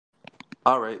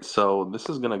All right, so this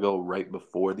is gonna go right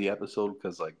before the episode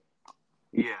because,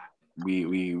 Yeah.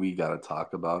 we gotta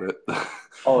talk about it.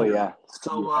 Oh yeah.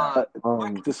 So quick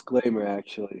Um, disclaimer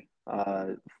actually,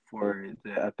 for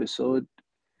the episode.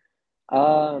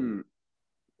 Um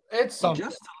It's something.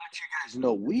 just to let you guys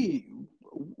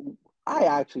know, I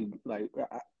actually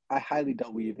I highly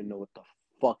doubt we even know what the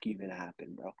fuck even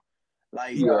happened, bro.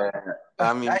 Like yeah,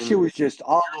 I that shit mean, was just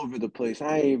all over the place.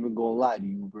 I ain't even gonna lie to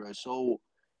you, bro. So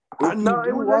if you no, it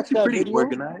do was watch actually that pretty video,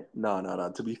 organized. No, no, no.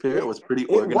 To be fair, it it was pretty it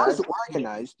was organized.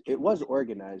 organized. It was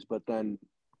organized, but then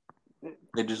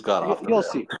It just got off the you'll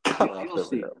rail. see. Got off You'll the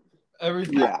see. rail.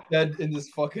 Everything Yeah. said in this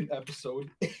fucking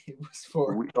episode, it was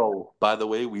for By the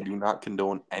way, we do not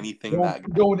condone anything don't that.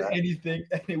 condone anything,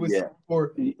 and it was Yeah.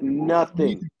 for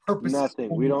Nothing. purposes.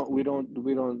 Nothing. only.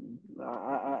 We don't.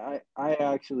 I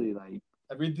actually like.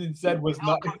 Everything said was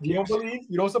not. We don't believe,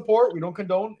 we don't support, we don't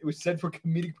condone. It was said for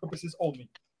comedic purposes only,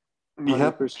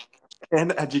 Yep. 100%.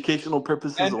 And educational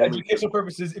purposes and only. educational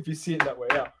purposes. If you see it that way,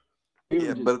 yeah.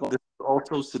 Yeah, but this is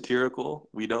also satirical.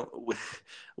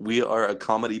 We are a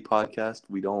comedy podcast.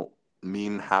 We don't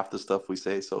mean half the stuff we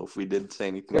say. So if we did say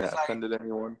anything that offended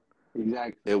anyone,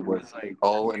 Exactly. it was like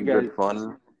all you in guys. good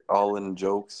fun, all in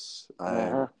jokes.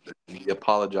 We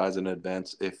apologize in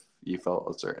advance if you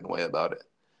felt a certain way about it.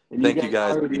 And Thank you you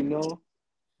guys guys. already know.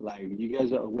 Like you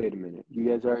guys are. Wait a minute. You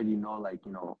guys already know. Like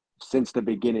since the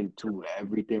beginning, to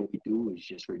everything we do is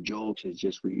just for jokes. It's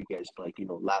just for you guys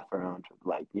to laugh around,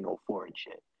 foreign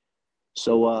shit.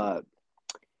 So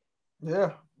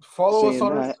Yeah. Follow us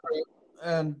saying on that. Instagram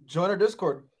and join our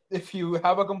Discord. If you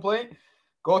have a complaint,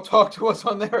 go talk to us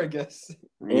on there, I guess.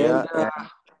 Yeah, And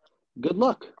good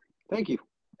luck. Thank you.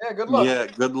 Yeah, good luck. yeah.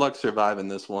 Good luck surviving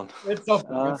this one. It's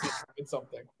something. It's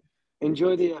something.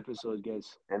 Enjoy the episode,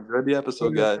 guys. Enjoy the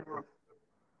episode, guys.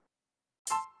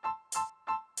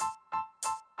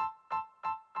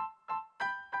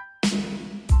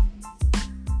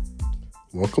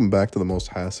 Welcome back to the most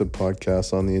hasid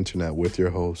podcast on the internet with your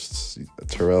hosts,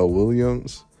 Terrell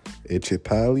Williams,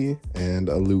 Ichipali, and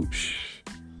Alush.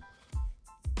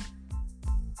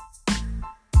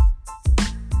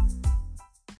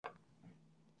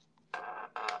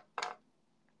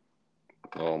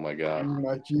 Oh my god.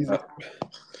 My Jesus.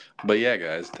 But yeah,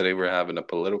 guys, today we're having a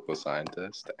political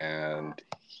scientist, and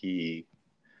he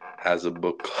has a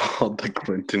book called The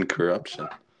Clinton Corruption.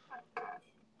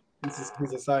 He's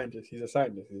a scientist. He's a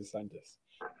scientist. He's a scientist.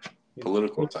 He's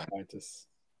Political a scientist.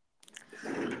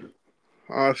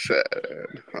 Oh shit.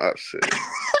 Oh shit.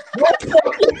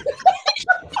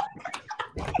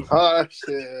 Oh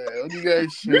shit. What do you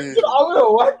guys say? I'm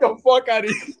gonna whack the fuck out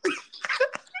of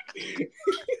you.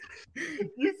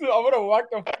 You said I'm gonna whack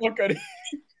the fuck out of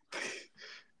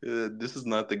you. This is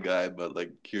not the guy, but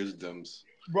here's Dims.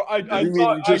 Bro, What do you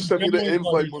mean? You just sent me the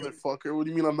invite, motherfucker. What do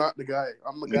you mean I'm not the guy?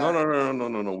 I'm the guy.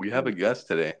 No. We have a guest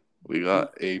today. We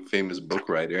got a famous book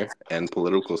writer and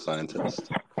political scientist.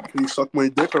 Can you suck my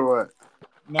dick or what?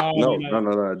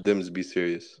 No. Dims, be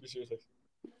serious. Be serious.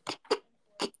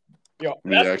 Yo,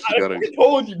 We actually got I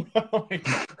told you, bro.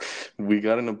 We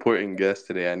got an important guest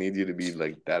today. I need you to be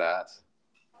that ass.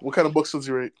 What kind of books does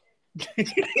he write?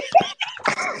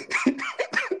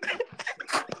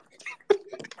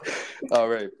 All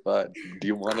right, but do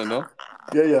you want to know?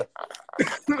 Yeah.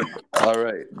 All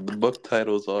right. The book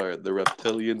titles are The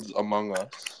Reptilians Among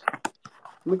Us,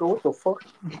 Nigga, what the fuck?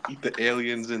 The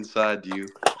Aliens Inside You,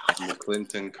 and The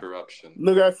Clinton Corruption.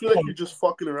 Nigga, I feel like you're just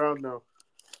fucking around now.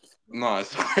 No, I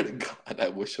swear to God, I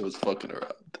wish I was fucking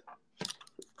around.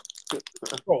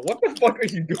 Bro, what the fuck are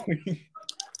you doing?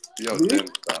 Yo, Me? Dim,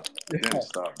 stop. Dim,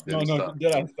 stop.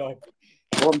 Dim, stop.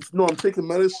 No, I'm taking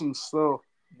medicine still.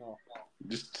 No.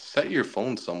 Just set your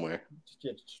phone somewhere.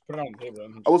 Just put it on the table.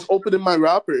 I was opening my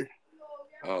wrapper.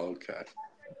 Oh, okay.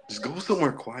 Just go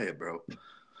somewhere quiet, bro.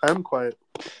 I'm quiet.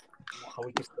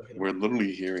 We're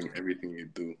literally hearing everything you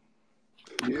do.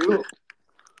 You.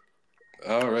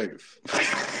 All right.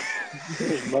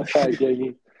 My bad,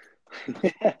 Jamie.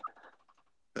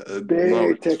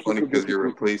 No, it's funny because your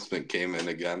replacement came in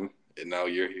again, and now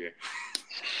you're here.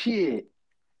 Shit.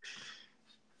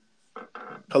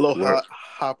 Hello,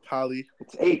 hot Pally.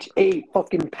 It's H.A.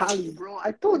 fucking Pally, bro.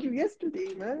 I told you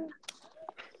yesterday, man.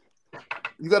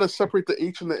 You gotta separate the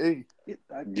H and the A.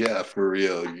 Yeah, for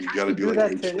real. You gotta do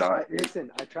that H today. dot.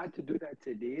 Listen, I tried to do that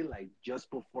today, just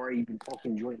before I even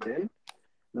fucking joined in.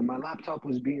 Then my laptop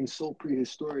was being so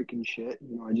prehistoric and shit.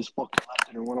 I just fucking left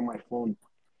it in one of my phone.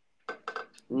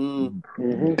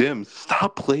 Mm. Dim,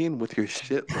 stop playing with your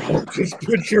shit, bro. Just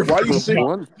put your. Why you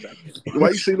saying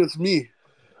it's me?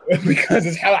 Because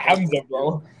it's hella Hamza,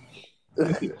 bro.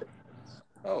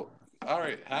 Oh, All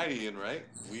right. Hi, Ian Rite.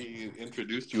 We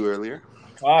introduced you earlier.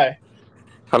 Hi.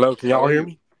 Hello, can How y'all are hear you?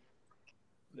 me?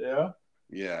 Yeah.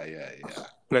 Yeah.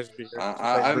 Pleasure to be here.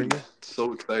 I'm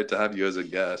so excited to have you as a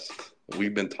guest.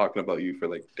 We've been talking about you for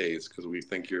like days because we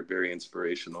think you're very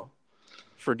inspirational.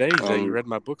 For days, you read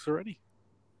my books already?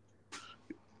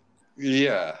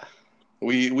 Yeah,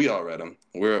 we all read them.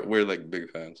 We're like big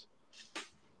fans.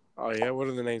 Oh yeah, what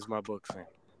are the names of my books then?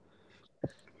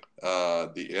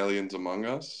 The Aliens Among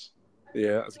Us.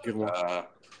 Yeah, that's a good one.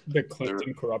 The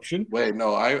Clinton corruption. Wait,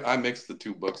 no, I mixed the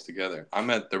two books together. I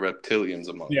meant the Reptilians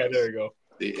Among Us. Yeah, there you go.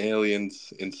 The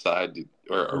aliens inside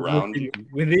or around you.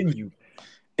 Within you.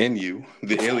 In you.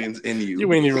 The aliens in you.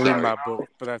 You ain't even read my book,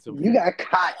 but that's okay. You got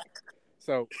caught.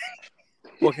 So,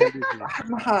 what can I do for you?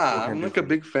 I'm like a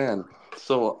big fan.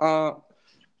 So,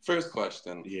 first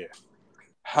question. Yeah.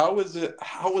 How is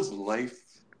life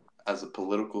as a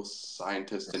political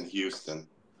scientist in Houston?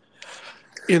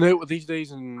 You know, these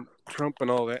days in Trump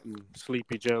and all that, and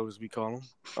Sleepy Joe, as we call him,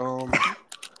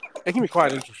 it can be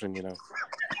quite interesting, you know.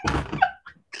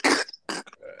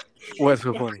 What's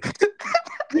so funny?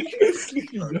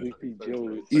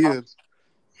 Ian,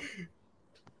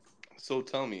 So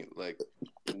tell me, like,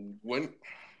 when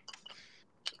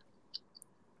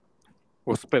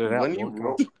We'll spit it out.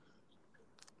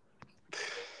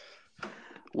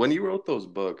 when you wrote those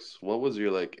books, what was your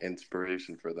like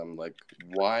inspiration for them? Like,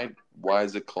 why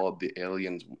is it called The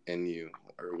Aliens in You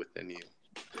or Within You?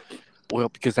 Well,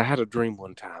 because I had a dream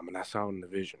one time, and I saw in the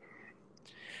vision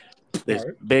this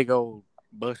big old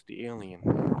busty alien,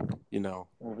 you know.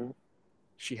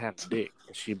 She had a dick,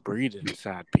 and she breathed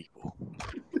inside people.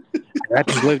 That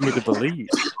just led me to believe.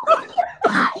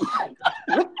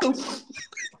 What the?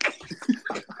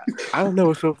 I don't know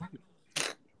what's so funny.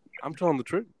 I'm telling the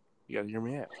truth. You gotta hear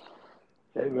me out.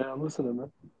 Hey man, I'm listening,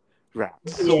 man. Right.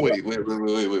 So wait.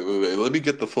 Let me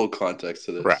get the full context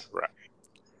to this. Right.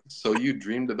 So you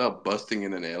dreamed about busting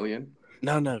in an alien?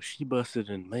 No, she busted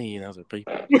in me and other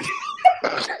people.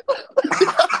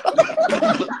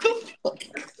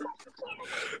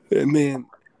 And then,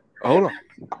 hold on.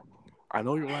 I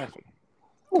know you're laughing.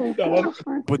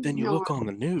 But then you look on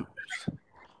the news.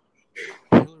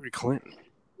 Hillary Clinton.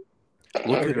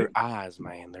 Look at her eyes,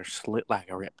 man. They're slit like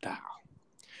a reptile.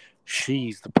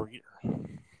 She's the breeder.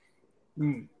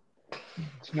 No,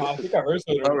 I think I heard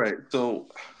so. All right.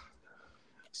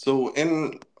 So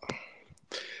in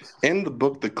the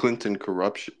book, The Clinton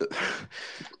Corruption,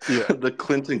 The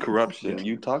Clinton Corruption,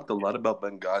 you talked a lot about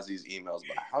Benghazi's emails,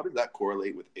 but how did that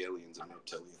correlate with aliens and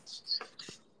reptilians?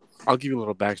 I'll give you a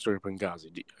little backstory of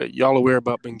Benghazi. Y'all aware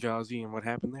about Benghazi and what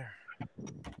happened there?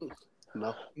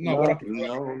 No,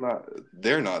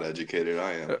 They're not educated.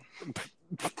 I am.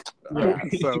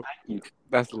 Right, so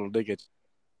that's a little dig at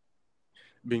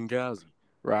Benghazi,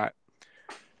 right?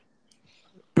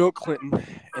 Bill Clinton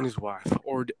and his wife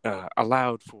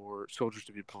allowed for soldiers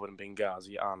to be deployed in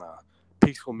Benghazi on a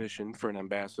peaceful mission for an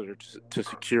ambassador to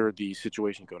secure the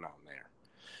situation going on there.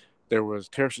 There was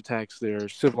terrorist attacks there,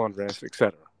 civil unrest,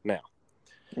 etc. Now,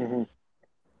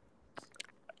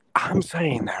 I'm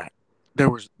saying that there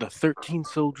was the 13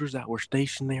 soldiers that were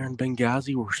stationed there in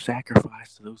Benghazi were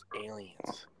sacrificed to those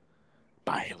aliens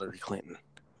by Hillary Clinton.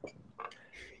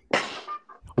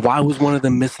 Why was one of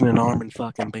them missing an arm in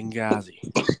fucking Benghazi?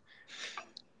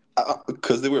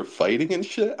 Because they were fighting and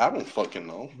shit? I don't fucking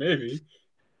know. Maybe.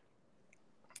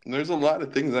 There's a lot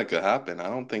of things that could happen. I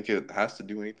don't think it has to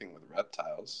do anything with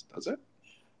reptiles, does it?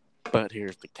 But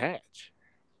here's the catch.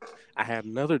 I had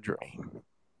another dream.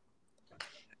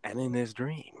 And in this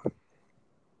dream,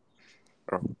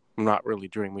 or not really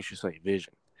dream, we should say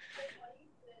vision,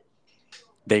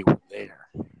 they were there.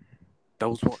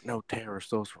 Those weren't no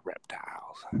terrorists, those were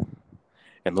reptiles.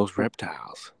 And those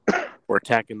reptiles were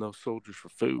attacking those soldiers for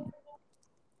food.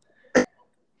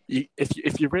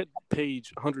 If you read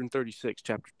page 136,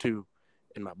 chapter 2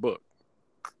 in my book,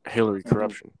 Hillary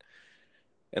Corruption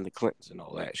and the Clintons and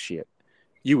all that shit,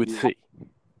 you would see.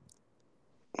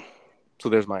 So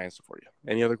there's my answer for you.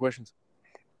 Any other questions?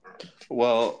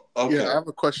 Well, okay. Yeah, I have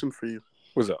a question for you.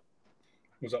 What's up?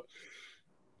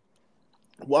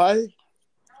 Why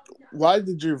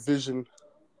did your vision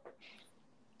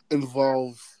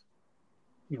involve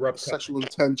sexual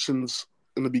intentions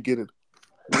in the beginning?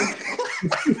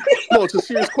 No, it's a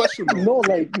serious question, bro.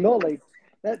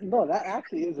 That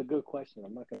actually is a good question.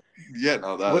 I'm not gonna. Yeah,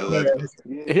 no, that.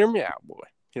 Hear me out, boy.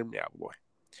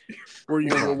 Where are you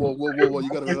from? Whoa! You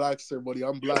gotta relax there, buddy.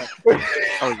 I'm black.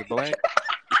 Oh, you're black?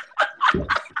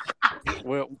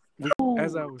 Well,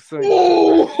 as I was saying.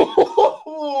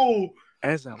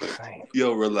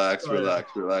 Yo, relax.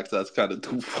 That's kind of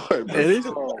too far. It is.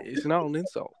 It's not an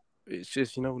insult. It's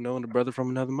just, knowing a brother from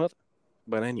another mother.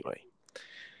 But anyway,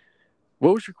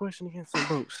 what was your question again?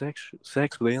 Something about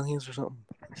sex with aliens or something?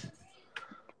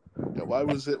 Yeah,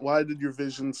 why did your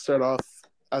vision start off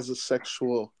as a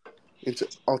sexual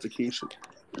altercation?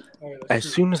 As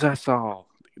soon as I saw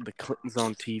the Clintons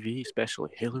on TV, especially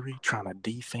Hillary, trying to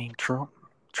defame Trump,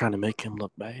 trying to make him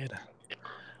look bad,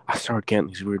 I started getting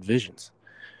these weird visions.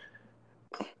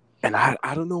 And I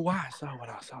don't know why I saw what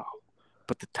I saw,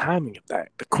 but the timing of that,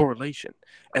 the correlation,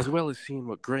 as well as seeing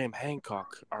what Graham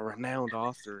Hancock, a renowned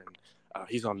author, and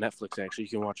he's on Netflix, actually.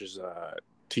 You can watch his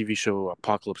TV show,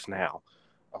 Apocalypse Now.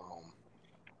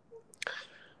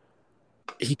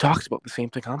 He talks about the same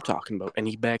thing I'm talking about, and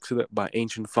he backs it up by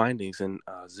ancient findings in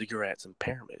ziggurats and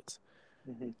pyramids.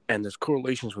 Mm-hmm. And there's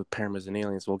correlations with pyramids and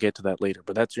aliens. We'll get to that later,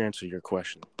 but that's your answer to your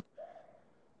question.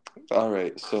 All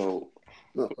right, so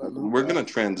we're going to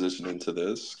transition into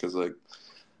this because,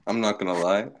 I'm not going to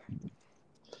lie.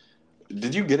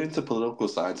 Did you get into political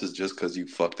sciences just because you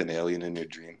fucked an alien in your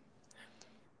dream?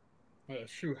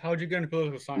 That's true. How did you get into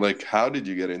political science? How did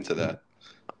you get into that?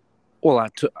 Well,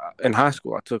 in high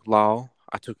school, I took law.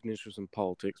 I took an interest in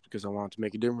politics because I wanted to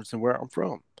make a difference in where I'm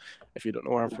from. If you don't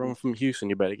know where I'm from Houston,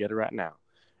 you better get it right now.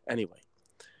 Anyway,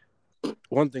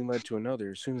 one thing led to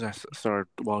another. As soon as I started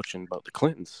watching about the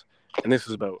Clintons, and this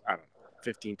was about,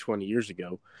 15, 20 years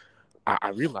ago,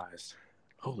 I realized,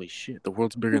 holy shit, the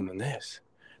world's bigger than this.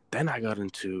 Then I got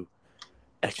into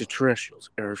extraterrestrials,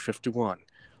 Area 51.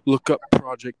 Look up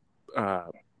Project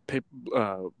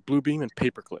Bluebeam and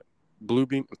Paperclip.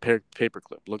 Bluebeam and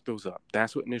Paperclip. Look those up.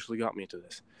 That's what initially got me into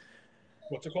this.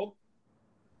 What's it called?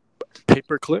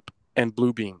 Paperclip and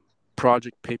Bluebeam.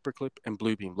 Project Paperclip and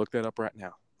Bluebeam. Look that up right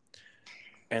now.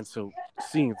 And so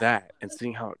seeing that and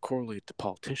seeing how it correlated to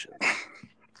politicians,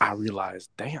 I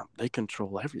realized, damn, they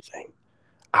control everything.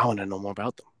 I want to know more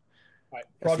about them. Right.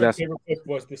 Project Paperclip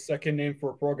was the second name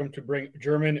for a program to bring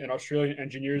German and Australian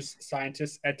engineers,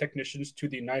 scientists, and technicians to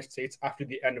the United States after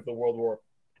the end of the World War.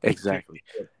 Exactly.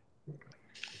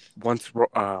 Once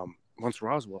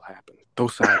Roswell happened,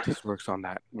 those scientists worked on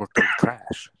the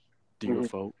crash, the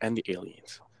UFO, and the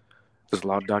aliens. There's a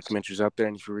lot of documentaries out there,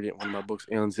 and if you read it in one of my books,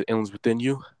 Aliens Within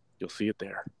You, you'll see it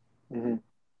there. Mm-hmm.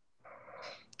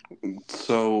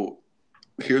 So,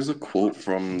 here's a quote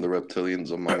from the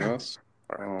Reptilians Among Us.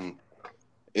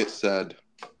 It said,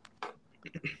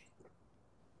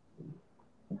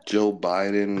 Joe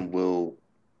Biden will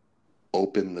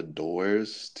open the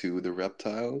doors to the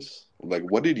reptiles?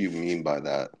 What did you mean by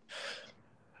that?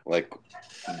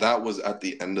 That was at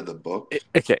the end of the book?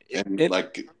 Okay.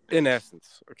 In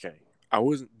essence, okay. I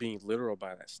wasn't being literal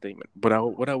by that statement, but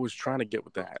what I was trying to get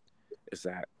with that is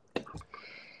that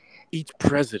each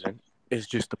president is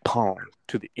just a pawn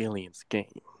to the aliens'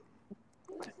 game.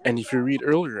 And if you read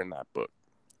earlier in that book,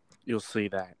 you'll see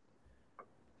that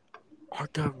our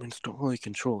governments don't really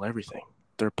control everything.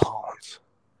 They're pawns.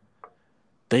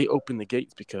 They opened the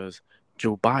gates because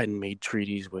Joe Biden made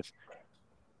treaties with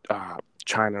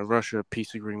China, Russia,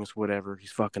 peace agreements, whatever.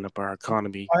 He's fucking up our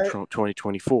economy.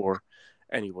 2024.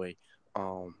 Anyway,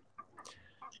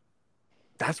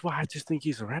 that's why I just think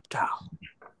he's a reptile.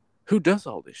 Who does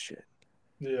all this shit?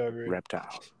 Yeah, I agree.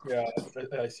 Reptiles. Yeah,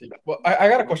 I see. Well, I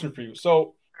got a question for you.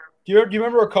 So, do you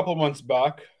remember a couple months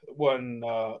back when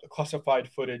classified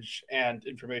footage and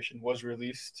information was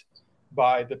released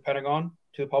by the Pentagon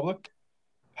to the public?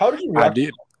 How did you react? I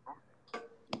did.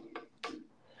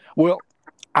 Well,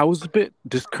 I was a bit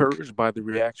discouraged by the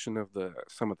reaction of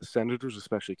some of the senators,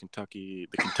 especially the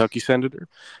Kentucky senator.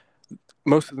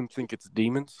 Most of them think it's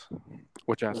demons,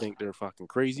 which I think they're fucking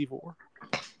crazy for,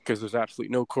 because there's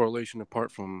absolutely no correlation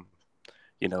apart from,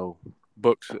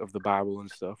 books of the Bible and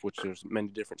stuff, which there's many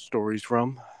different stories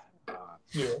from.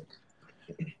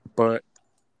 But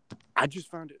I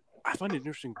find it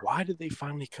interesting. Why did they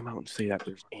finally come out and say that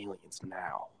there's aliens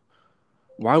now?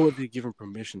 Why would they give them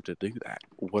permission to do that?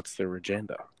 What's their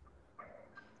agenda?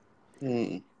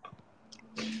 You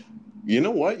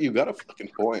know what? You got a fucking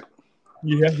point.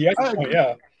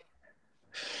 Yeah.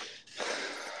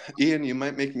 Ian, you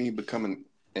might make me become an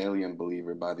alien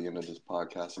believer by the end of this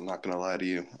podcast. I'm not going to lie to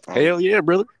you. Hell yeah,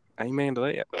 brother. Amen to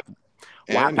that.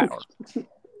 White power.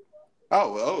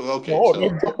 Oh, okay. Whoa.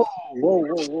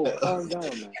 Calm down,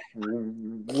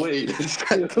 man. Wait.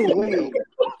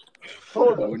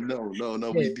 Hold on.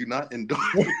 No. We do not endorse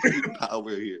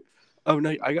power here. Oh,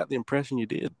 no. I got the impression you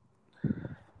did.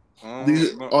 All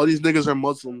these niggas are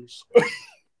Muslims.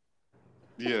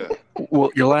 Yeah.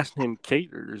 Well, your last name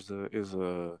Cater is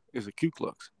a Ku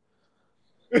Klux.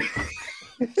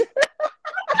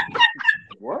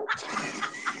 What?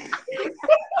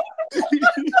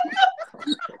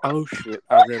 Oh shit!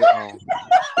 I read it wrong.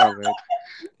 My bad.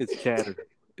 It's Catter.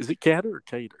 Is it Catter or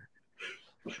Cater?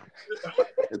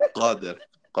 It's Qadir.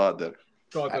 Qadir.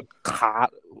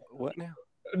 What now?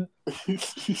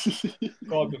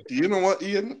 You know what,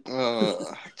 Ian?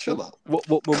 Chill out.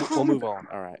 We'll move on.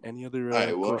 All right. Any other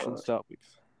questions,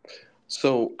 topics?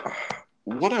 So,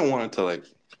 what I wanted to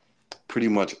pretty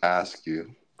much ask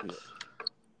you. Yeah.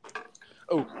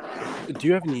 Oh, do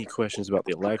you have any questions about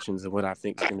the elections and what I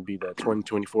think is going to be the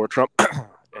 2024 Trump?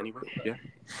 Anyway, yeah.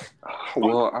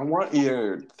 Well, I want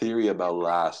your theory about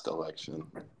last election.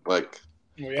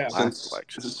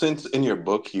 Since in your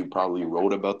book you probably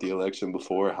wrote about the election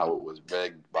before, how it was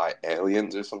rigged by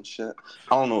aliens or some shit.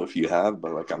 I don't know if you have,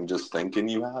 but I'm just thinking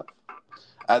you have.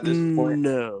 At this point,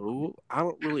 no, I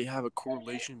don't really have a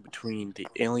correlation between the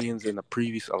aliens and the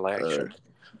previous election.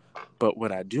 But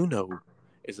what I do know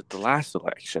is that the last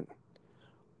election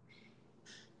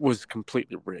was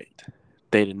completely rigged.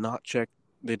 They did not check.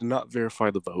 They did not verify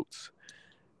the votes.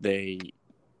 They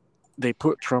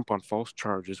put Trump on false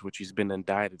charges, which he's been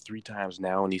indicted 3 times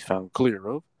now, and he's found clear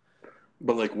of.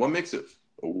 But what makes it?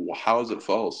 How is it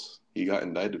false? He got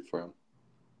indicted for him.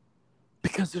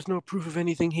 Because there's no proof of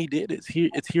anything he did.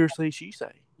 It's hearsay, she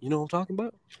say. You know what I'm talking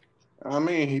about? I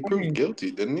mean, he proved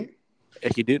guilty, didn't he?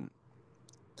 He didn't.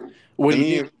 Didn't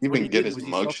he even get his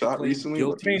mugshot recently?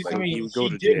 Guilty, he would go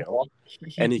to jail,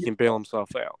 and he can bail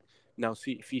himself out. Now,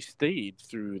 see, if he stayed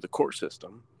through the court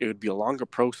system, it would be a longer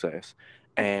process,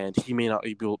 and he may not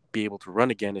be able to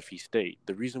run again if he stayed.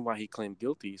 The reason why he claimed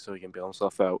guilty is so he can bail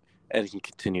himself out and he can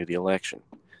continue the election.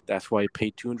 That's why he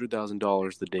paid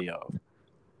 $200,000 the day of.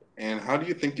 And how do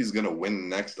you think he's going to win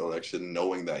the next election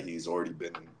knowing that he's already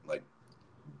been,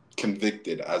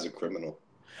 convicted as a criminal?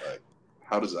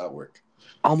 How does that work?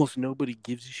 Almost nobody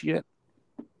gives a shit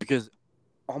because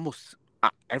almost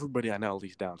everybody I know, at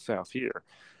least down south here,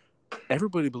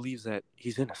 everybody believes that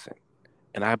he's innocent,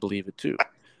 and I believe it too.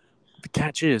 The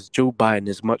catch is Joe Biden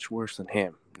is much worse than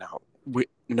him. Now,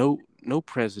 no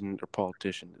president or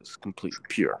politician is completely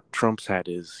pure. Trump's had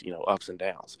his ups and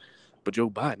downs, but Joe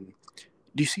Biden,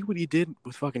 do you see what he did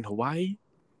with fucking Hawaii?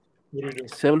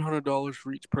 $700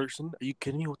 for each person? Are you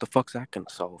kidding me? What the fuck's that gonna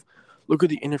solve? Look at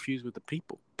the interviews with the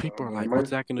people. People are like,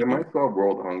 what's that gonna do? They might solve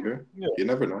world hunger. Yeah. You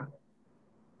never know.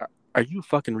 Are you a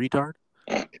fucking retard?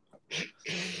 I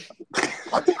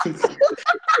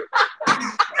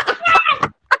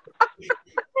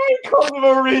called him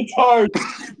a retard.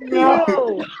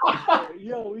 No.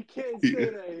 Yo, we can't say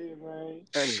that here, man.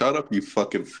 Shut up, you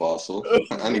fucking fossil.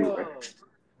 Anyway.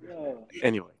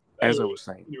 Anyway, as I was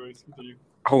saying.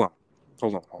 Hold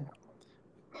on.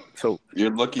 So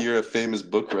you're lucky you're a famous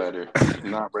book writer,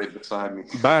 not right beside me.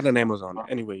 Buy it on Amazon.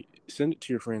 Anyway, send it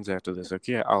to your friends after this.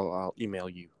 Okay, I'll email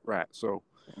you. Right. So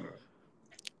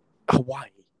Hawaii,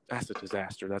 that's a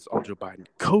disaster. That's all Joe Biden.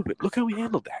 COVID, look how he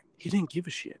handled that. He didn't give a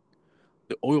shit.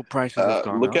 The oil prices have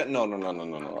gone up. No. I'm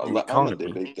gonna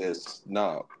debate this.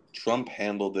 No, Trump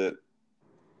handled it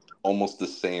almost the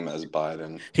same as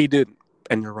Biden. He didn't,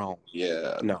 and you're wrong.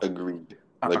 Yeah, no, agreed.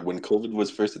 When COVID was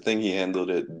first a thing, he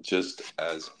handled it just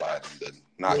as Biden did,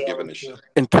 not giving a shit.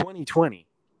 In 2020,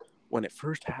 when it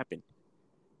first happened,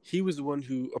 he was the one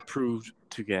who approved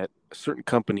to get certain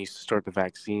companies to start the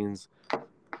vaccines,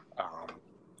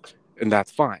 and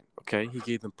that's fine. Okay, he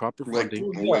gave them proper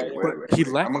funding. Wait. He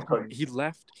left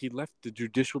the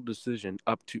judicial decision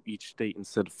up to each state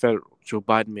instead of federal. Joe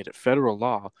Biden made it federal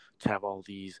law to have all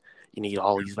these. You need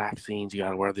all these vaccines. You got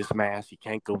to wear this mask. You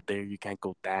can't go there. You can't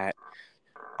go that.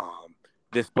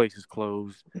 This place is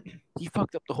closed. He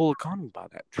fucked up the whole economy by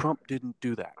that. Trump didn't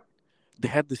do that. They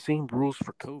had the same rules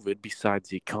for COVID besides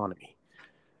the economy.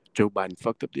 Joe Biden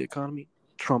fucked up the economy.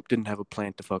 Trump didn't have a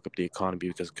plan to fuck up the economy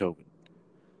because of COVID.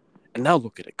 And now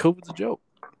look at it. COVID's a joke.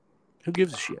 Who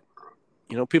gives a shit?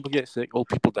 People get sick. Old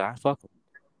people die. Fuck them.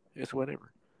 It's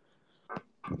whatever.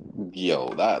 Yo,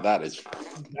 that is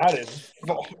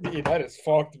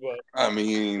fucked. But I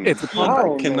mean, I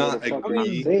cannot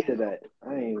agree. Say to that.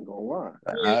 I ain't gonna lie.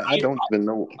 I don't even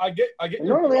know. I get.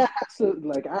 Normally, I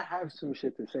have some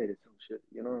shit to say to some shit.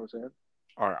 You know what I'm saying?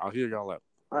 All right, I'll hear y'all out.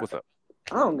 What's up?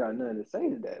 I don't got nothing to say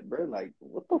to that, bro.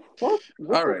 What the fuck?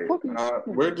 All right,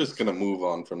 we're just gonna move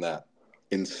on from that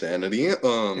insanity. It's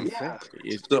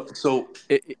the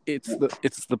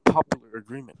popular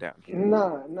agreement down here.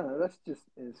 No, that's just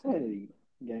insanity,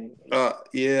 gang.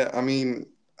 Yeah, I mean,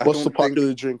 what's the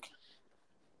popular drink?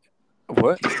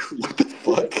 What? What the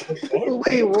fuck?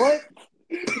 Wait, what?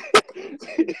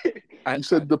 You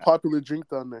said the popular drink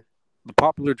down there. The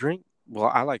popular drink? Well,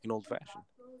 I like an old fashioned.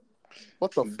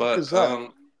 What the fuck is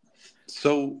that?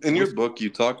 So in your book, you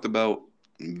talked about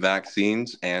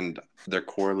vaccines and their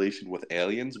correlation with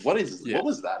aliens. What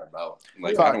was that about?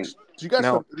 Like, I don't. Facts. Do you guys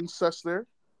Now- have incest there?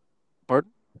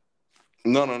 Pardon?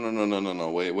 No.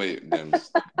 Wait,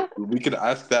 Dims. We could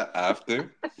ask that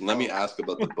after. Let me ask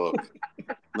about the book.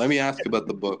 Let me ask about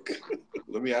the book.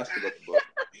 Let him ask.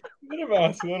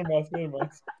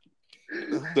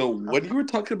 So when you were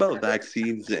talking about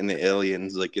vaccines and the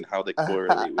aliens, like, and how they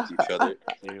correlate with each other,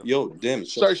 yo,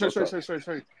 Dims. Sorry.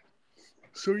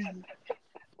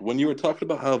 When you were talking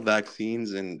about how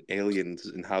vaccines and aliens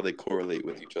and how they correlate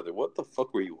with each other, what the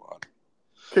fuck were you on?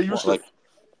 Okay, Yusuf. Like,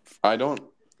 I don't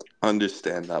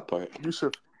understand that part.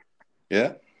 Yusuf.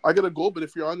 Yeah? I gotta go, but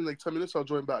if you're on in like 10 minutes, I'll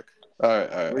join back. All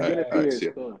right. See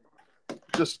ya.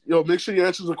 Just, make sure you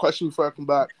answer the question before I come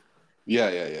back. Yeah.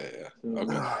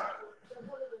 Okay.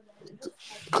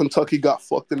 Kentucky got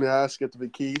fucked in the ass, get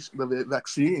the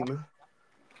vaccine.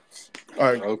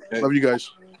 All right. Okay. Love you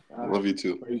guys. Love you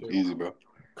too. Easy, bro.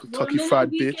 Kentucky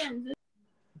fried bitch.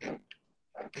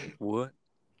 What?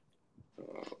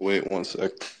 Wait 1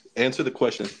 sec. Answer the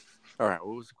question. All right.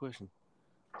 What was the question?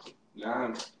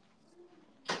 Yes,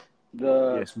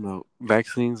 no.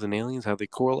 Vaccines and aliens, how they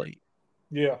correlate?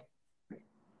 Yeah.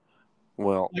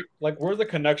 Well, like where's the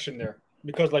connection there?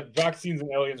 Because like vaccines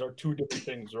and aliens are two different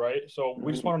things, right? So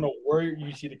we just want to know where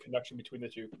you see the connection between the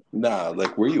two. Nah,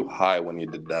 like, were you high when you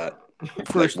did that?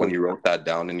 Like, when you wrote that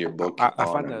down in your book? I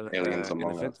find that aliens an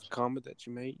among us. offensive comment that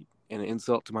you made and an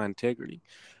insult to my integrity.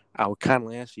 I would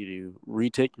kindly ask you to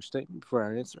retake your statement before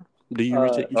I answer. Do you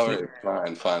retake your statement? All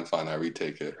right, fine. I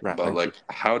retake it. Right, but like,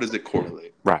 how does it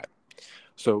correlate? Right.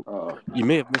 So you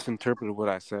may have misinterpreted what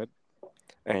I said,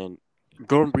 and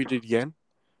go and read it again.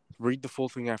 Read the full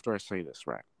thing after I say this,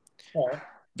 right?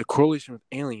 The correlation with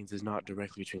aliens is not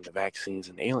directly between the vaccines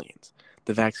and aliens.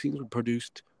 The vaccines were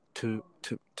produced to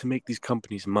make these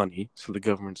companies money so the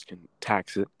governments can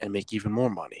tax it and make even more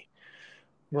money.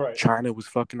 Right. China was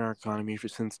fucking our economy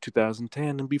since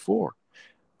 2010 and before.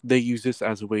 They use this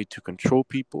as a way to control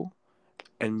people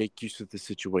and make use of the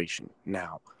situation.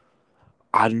 Now,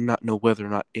 I do not know whether or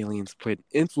not aliens played an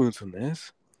influence on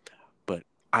this, but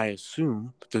I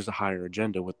assume that there's a higher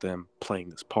agenda with them playing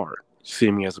this part,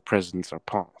 seeming as the presidents are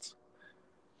pawns.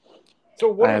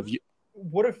 So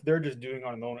what if they're just doing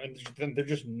on their own and then there's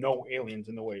just no aliens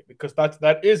in the way? Because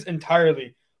that is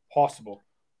entirely possible,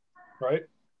 right?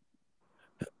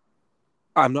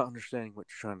 I'm not understanding what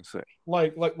you're trying to say.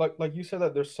 Like you said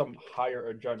that there's some higher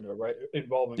agenda, right,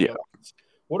 involving aliens.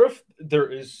 What if there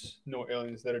is no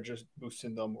aliens that are just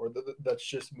boosting them or that's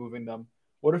just moving them?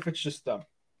 What if it's just them?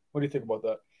 What do you think about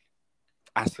that?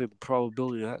 I say the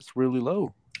probability of that's really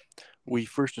low. We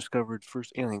first discovered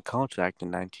first alien contact in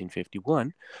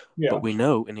 1951, but we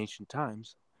know in ancient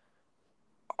times,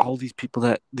 all these people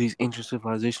that these ancient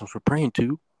civilizations were praying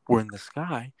to were in the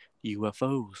sky,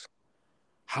 UFOs.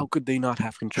 How could they not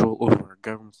have control over our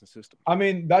governments and systems? I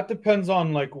mean, that depends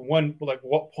on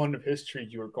what point of history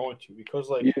you are going to,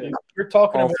 because you're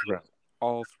talking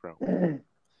all throughout.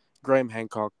 Graham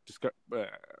Hancock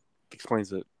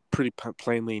explains it pretty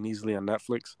plainly and easily on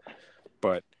Netflix,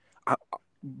 but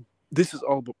this is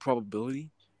all about probability.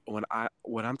 What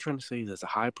I'm trying to say is there's a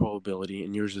high probability,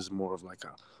 and yours is more of like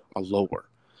a lower.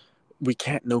 We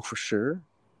can't know for sure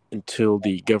until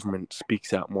the government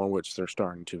speaks out more, which they're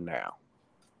starting to now.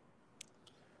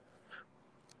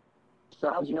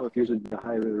 So how do you know if yours would be a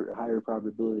higher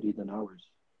probability than ours,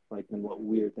 like than what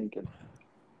we're thinking?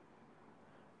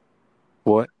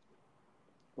 What?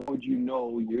 How would you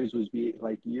know yours would be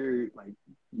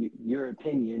your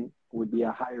opinion would be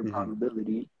a higher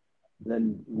probability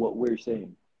than what we're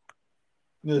saying?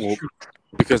 That's true.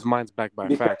 Because mine's backed by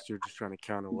facts. You're just trying to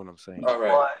counter what I'm saying. All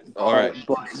right.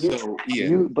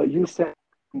 But you said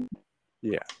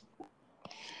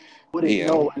wouldn't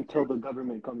know until the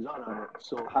government comes on it.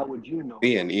 So how would you know?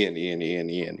 Ian.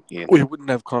 We wouldn't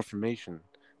have confirmation,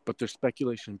 but there's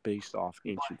speculation based off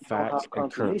ancient facts and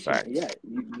current facts. Yeah,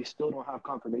 you still don't have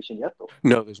confirmation yet, though.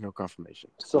 No, there's no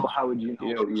confirmation. So how would you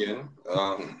know? Ian,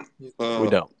 we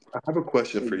don't. I have a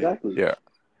question for you. Yeah.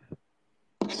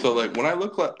 So, like, when I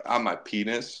look at my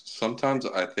penis, sometimes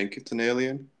I think it's an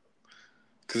alien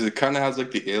because it kind of has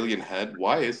like the alien head.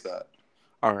 Why is that?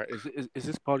 All right, is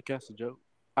this podcast a joke?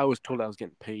 I was told I was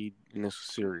getting paid, and this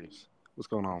was serious. What's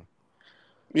going on?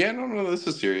 Yeah, no, this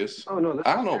is serious. Oh no,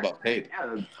 I don't know about paid.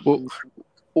 Yeah. Well,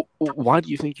 why do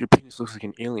you think your penis looks like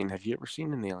an alien? Have you ever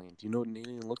seen an alien? Do you know what an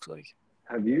alien looks like?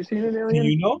 Have you seen an alien? Do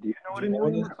you know what an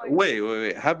alien looks like?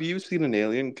 Wait. Have you seen an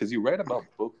alien? Because you write about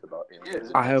books about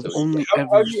aliens. I have only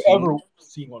ever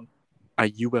seen one? A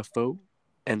UFO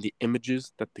and the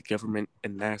images that the government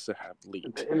and NASA have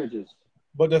leaked. The images.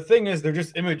 But the thing is, they're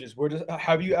just images.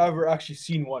 Have you ever actually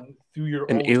seen one through your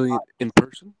An own alien in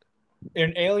person?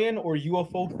 an alien or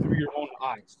UFO through your own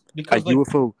eyes? A Because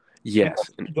UFO, yes.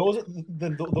 those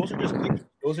are just pictures.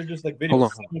 Those are just like videos. Hold on.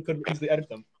 Someone could easily edit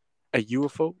them. A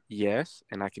UFO, yes,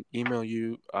 and I can email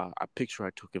you a picture I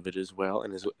took of it as well,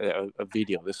 and a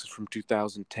video. This is from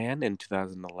 2010 and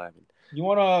 2011. You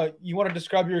wanna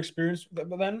describe your experience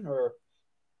then, or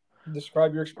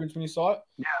describe your experience when you saw it?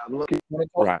 Yeah, I'm looking.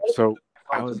 Right. So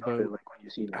I Thoughts was about about it, like when you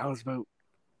seen it. I was about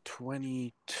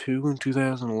 22 in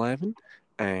 2011,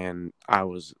 and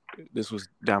this was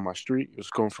down my street. I was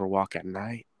going for a walk at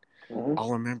night. Mhm.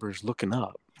 All I remember is looking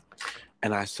up,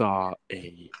 and I saw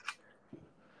a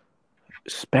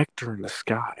specter in the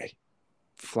sky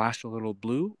flash a little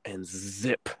blue and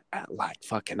zip at like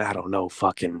fucking, I don't know,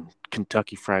 fucking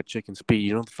Kentucky Fried Chicken speed.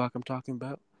 You know what the fuck I'm talking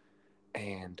about?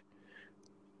 And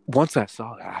once I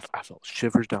saw that, I felt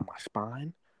shivers down my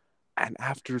spine. And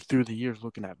after, through the years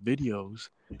looking at videos,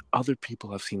 other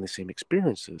people have seen the same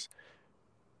experiences.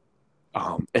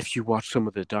 If you watch some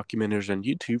of the documentaries on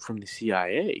YouTube from the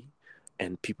CIA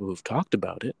and people who've talked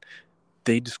about it,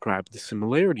 they describe the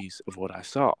similarities of what I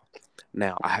saw.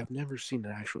 Now, I have never seen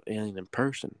an actual alien in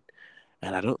person,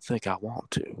 and I don't think I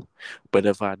want to. But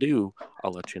if I do,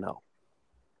 I'll let you know.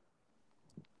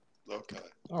 Okay.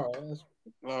 All right.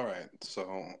 All right.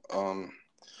 So,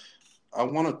 I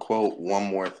want to quote one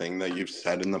more thing that you've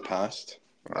said in the past.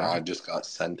 I just got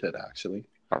sent it, actually.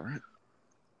 All right.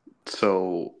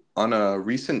 So, on a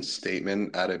recent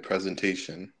statement at a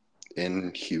presentation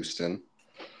in Houston,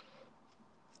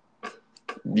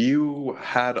 you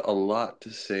had a lot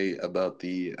to say about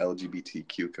the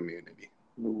LGBTQ community.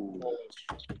 Ooh.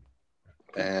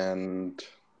 And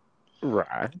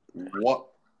Right.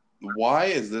 why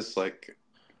is this like,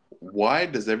 why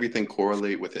does everything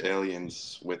correlate with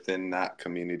aliens within that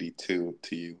community too,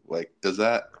 to you? Like, does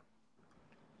that...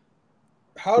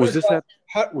 How does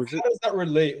that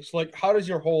relate? So, like, how does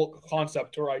your whole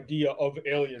concept or idea of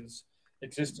aliens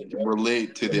exist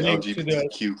relate to the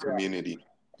LGBTQ community?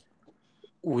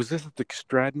 Was this at the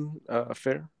Stratton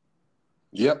affair?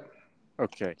 Yep.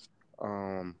 Okay.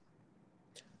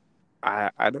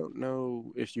 I don't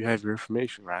know if you have your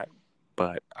information right,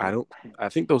 but I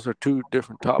think those are two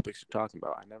different topics you're talking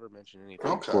about. I never mentioned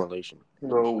anything correlation.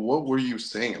 So what were you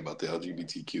saying about the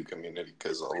LGBTQ community?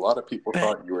 Because a lot of people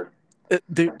thought you were...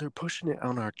 They're pushing it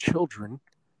on our children,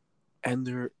 and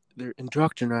they're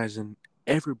indoctrinizing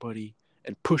everybody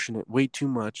and pushing it way too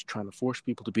much, trying to force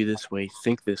people to be this way,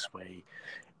 think this way.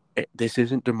 This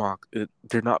isn't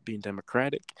they're not being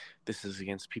democratic. This is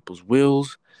against people's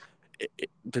wills.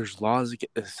 There's laws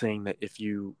saying that if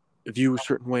you a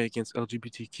certain way against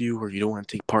LGBTQ, or you don't want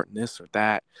to take part in this or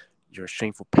that, you're a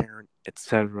shameful parent,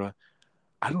 etc.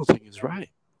 I don't think it's right.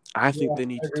 I think they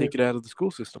need to take it out of the school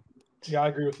system. Yeah, I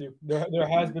agree with you. There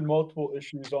has been multiple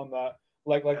issues on that.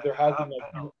 Like there has been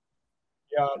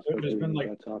there's been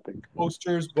like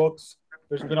posters, books.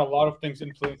 There's been a lot of things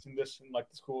influencing this in like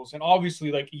the schools, and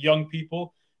obviously like young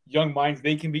people, young minds,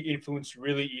 they can be influenced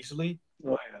really easily.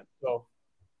 Oh yeah. So,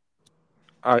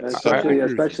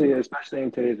 especially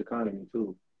in today's economy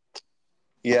too.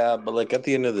 Yeah, but like at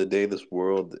the end of the day, this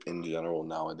world in general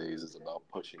nowadays is about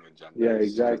pushing agendas. Yeah,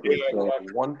 exactly. So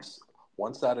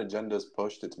once that agenda is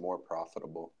pushed, it's more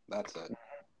profitable. That's it.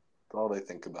 That's all they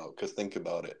think about. Because think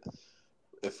about it.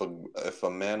 If a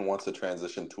man wants to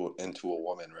transition into a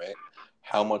woman, right?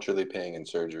 How much are they paying in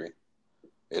surgery?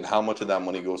 And how much of that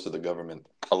money goes to the government?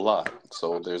 A lot.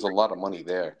 So there's a lot of money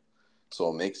there. So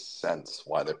it makes sense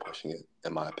why they're pushing it,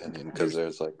 in my opinion. Because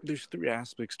there's three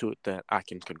aspects to it that I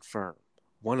can confirm.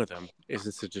 One of them is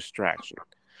it's a distraction.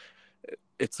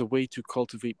 It's a way to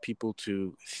cultivate people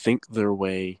to think their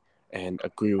way and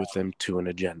agree with them to an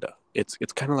agenda. It's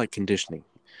kind of like conditioning.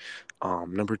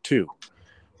 Number two,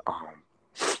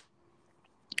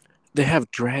 they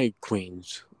have drag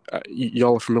queens.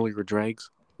 Y'all are familiar with drags?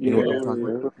 You know what I'm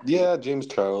talking about? Yeah, James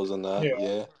Charles and that.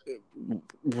 Yeah.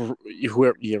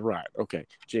 Whoever. Yeah, right. Okay,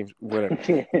 James.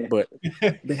 Whatever. But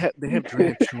they have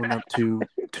drag showing up to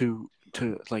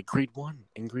like grade 1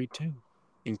 and grade 2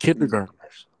 in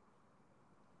kindergartners.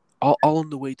 All on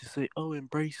the way to say, oh,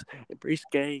 embrace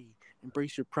gay,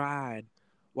 embrace your pride.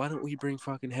 Why don't we bring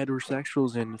fucking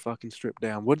heterosexuals in and fucking strip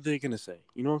down? What are they gonna say?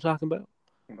 You know what I'm talking about?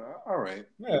 All right.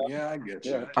 Yeah, I get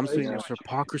you. I'm saying there's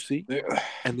hypocrisy.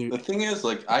 And the thing is,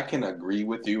 like, I can agree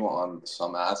with you on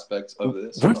some aspects of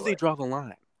this. Where do they draw the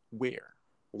line? Where?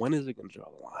 When is it going to draw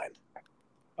the line?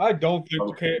 I don't think.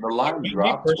 Okay, the line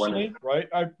drops personally, right?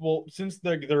 Since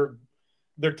they're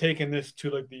taking this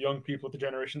to like the young people of the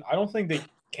generation, I don't think they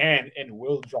can and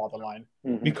will draw the line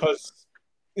because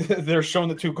they're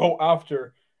shown to go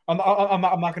after. I'm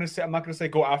not gonna say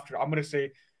go after. I'm gonna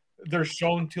say they're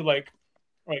shown to like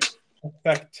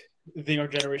affect the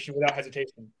younger generation without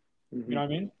hesitation. You know what I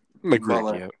mean? But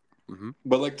like, Yeah. Mm-hmm.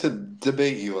 but like to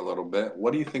debate you a little bit,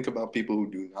 what do you think about people who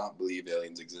do not believe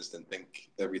aliens exist and think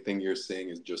everything you're saying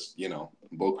is just,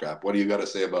 bullcrap? What do you got to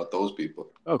say about those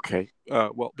people? Okay.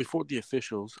 Well, before the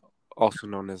officials, also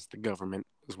known as the government,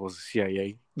 as well as the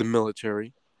CIA, the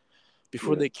military,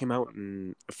 before they came out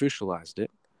and officialized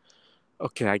it,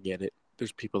 okay, I get it.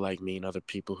 There's people like me and other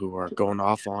people who are going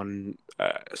off on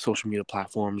social media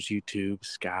platforms, YouTube,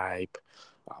 Skype,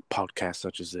 podcasts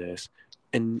such as this,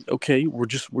 and okay, we're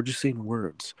just saying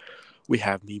words. We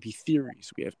have maybe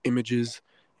theories, we have images,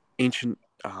 ancient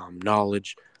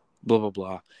knowledge, blah blah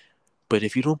blah. But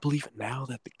if you don't believe it now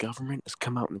that the government has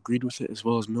come out and agreed with it, as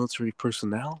well as military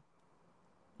personnel,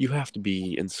 you have to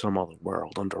be in some other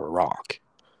world under a rock.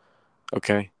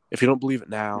 Okay? If you don't believe it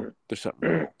now, there's something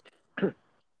wrong.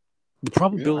 The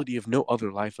probability of no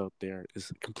other life out there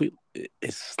is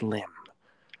slim.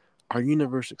 Our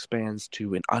universe expands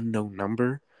to an unknown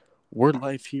number. We're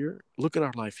life here. Look at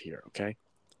our life here, okay?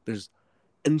 There's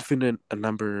infinite a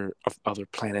number of other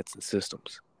planets and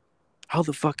systems. How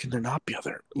the fuck can there not be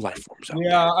other life forms out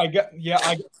there?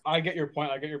 I get your point.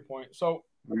 So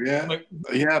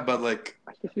but like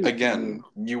again,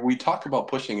 we talk about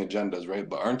pushing agendas, right?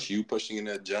 But aren't you pushing an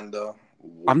agenda?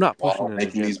 I'm not pushing while an making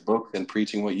agenda. These books and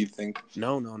preaching what you think.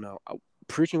 No.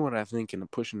 Preaching what I think and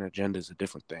pushing an agenda is a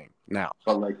different thing. Now,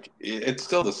 but like it's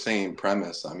still the same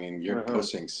premise. I mean, you're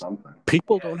pushing something.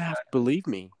 People don't have to believe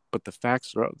me, but the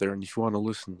facts are out there, and if you want to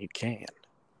listen, you can.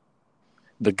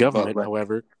 The government,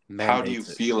 however, how do you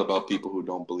feel about people who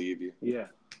don't believe you? Yeah.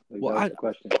 Well, that's the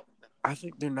question. I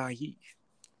think they're naive.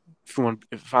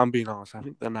 If I'm being honest, I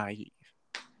think they're naive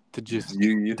to just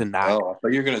deny. Oh, I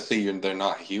thought you were gonna say they're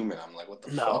not human. I'm like, what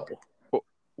the fuck? Well,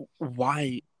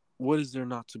 why? What is there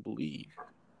not to believe?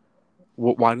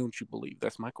 Why don't you believe?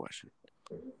 That's my question.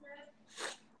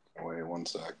 Wait 1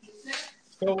 sec.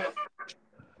 So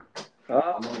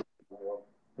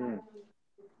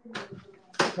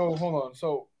hold on.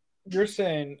 So you're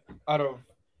saying out of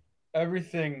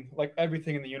everything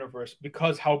in the universe,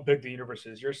 because how big the universe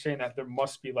is, you're saying that there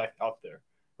must be life out there,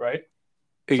 right?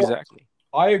 Exactly.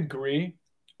 So I agree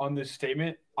on this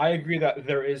statement. I agree that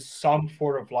there is some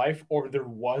form of life, or there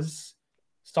was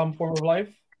some form of life,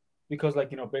 because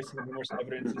based on the numerous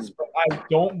evidences. But I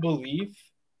don't believe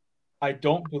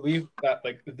that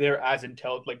they're as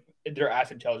intelligent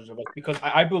as us, because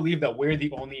I believe that we're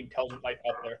the only intelligent life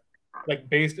out there,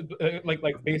 based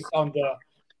on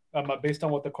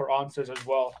what the Quran says as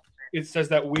well. It says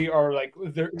that we are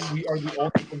the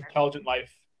only intelligent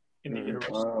life in the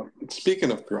universe. Speaking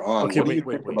of Quran, what do you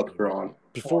think about the Quran?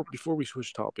 Before we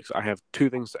switch topics, I have 2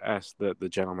 things to ask the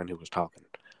gentleman who was talking.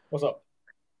 What's up?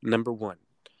 Number 1,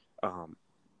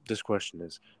 this question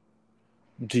is: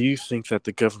 do you think that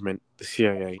the government, the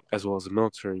CIA, as well as the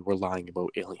military, were lying about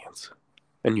aliens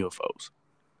and UFOs?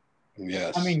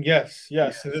 Yes. I mean, yes.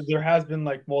 There has been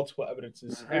multiple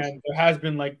evidences, and there has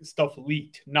been stuff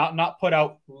leaked, not put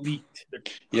out, leaked.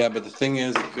 Yeah, but the thing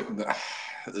is,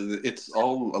 it's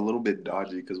all a little bit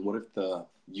dodgy, because what if the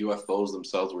UFOs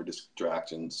themselves were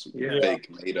distractions, fake,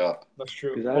 made up? That's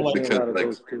true.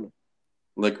 Because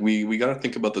we got to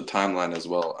think about the timeline as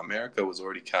well. America was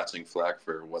already catching flack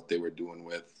for what they were doing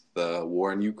with the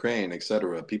war in Ukraine,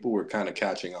 etc. People were kind of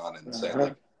catching on and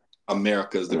saying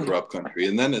America is the corrupt country.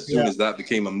 And then as soon as that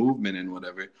became a movement and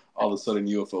whatever, all of a sudden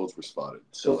UFOs were spotted.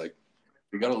 So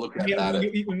we got to look at that.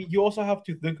 You also have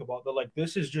to think about that.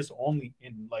 This is just only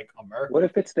in America. What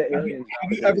if it's the aliens?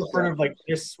 Have you ever heard of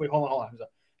this? Wait, hold on.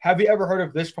 Have you ever heard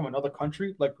of this from another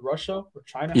country like Russia or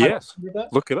China? Yes.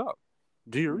 Look it up.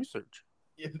 Do your research.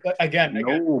 Again.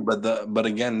 But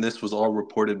again, this was all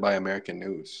reported by American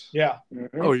news. Yeah.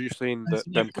 Oh, you're saying that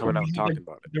them coming out and talking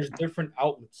about it? There's different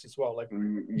outlets as well. If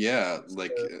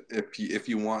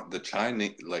you want the China,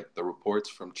 the reports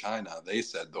from China, they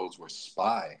said those were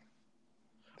spy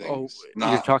things.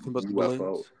 You're talking about the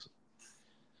UFOs.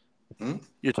 balloons?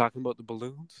 You're talking about the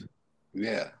balloons?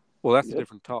 Yeah. Well, that's a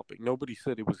different topic. Nobody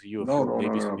said it was a UFO.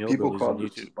 No. People call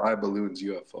spy balloons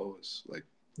UFOs.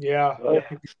 Yeah.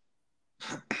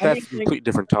 That's a completely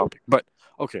different topic. But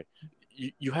okay,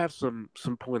 you have some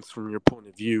points from your point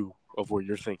of view of where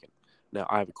you're thinking. Now,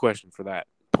 I have a question for that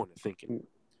point of thinking.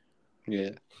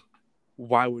 Yeah.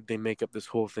 Why would they make up this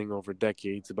whole thing over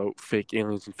decades about fake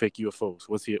aliens and fake UFOs?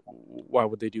 Why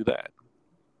would they do that?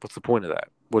 What's the point of that?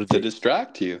 To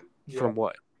distract you. From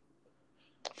what?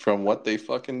 From what they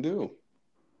fucking do.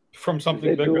 From something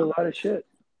bigger. They do a lot of shit.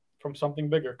 From something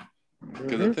bigger.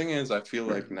 Because the thing is, I feel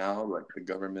like now, like the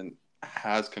government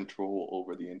has control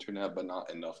over the internet, but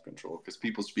not enough control. Because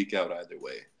people speak out either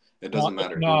way. It doesn't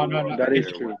matter. No. That is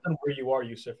It true. depends on where you are,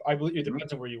 Yusuf. I believe it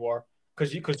depends on where you are.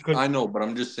 Because I know, but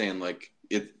I'm just saying, like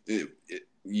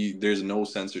there's no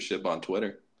censorship on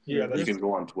Twitter. Yeah, you can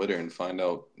go on Twitter and find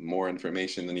out more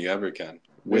information than you ever can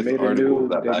They with made articles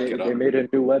that back it up. They made a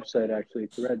new website, actually,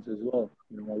 Threads as well.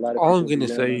 You know, a lot of All I'm people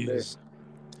gonna began say on there. is,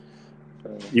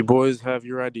 you boys have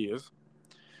your ideas.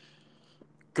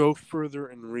 Go further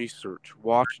and research.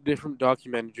 Watch different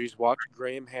documentaries. Watch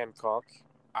Graham Hancock.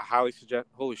 I highly suggest.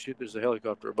 Holy shit! There's a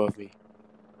helicopter above me.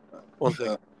 One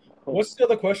second. What's the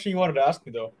other question you wanted to ask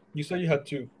me, though? You said you had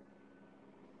two.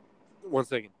 1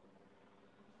 second.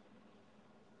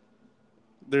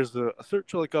 There's a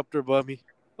search helicopter above me.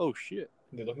 Oh shit!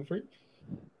 They're looking for you.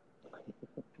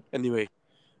 Anyway,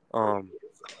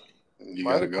 You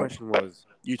my gotta other go. question was,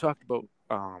 you talked about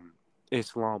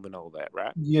Islam and all that,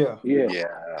 right? Yeah.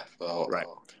 Right.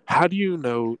 How do you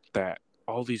know that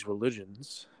all these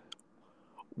religions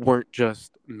weren't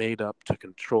just made up to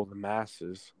control the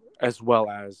masses, as well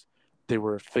as they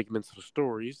were figments of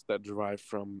stories that derived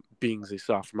from beings they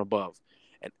saw from above?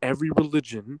 And every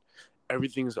religion,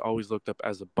 everything's always looked up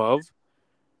as above,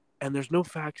 and there's no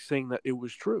facts saying that it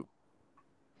was true.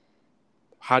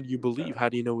 How do you believe? How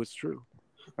do you know it's true?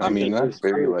 I mean, that's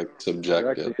very like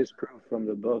subjective. There actually is proof from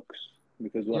the books,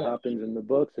 because what happens in the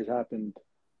books has happened.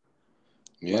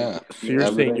 Yeah. So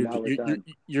you're saying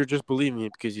you're just believing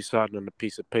it because you saw it on a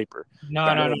piece of paper? No.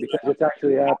 Because it's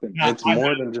actually happened. It's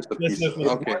more than just a piece of.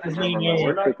 Okay.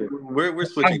 We're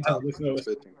switching topics.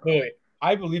 Wait.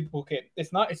 I believe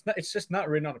it's just not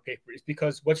written on a paper. It's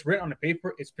because what's written on a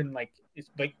paper, it's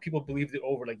people believed it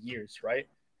over like years, right?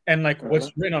 And like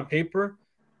what's written on paper,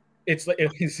 it's like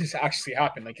it's just actually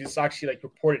happened. Like it's actually like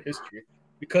reported history.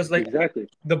 Because like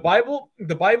the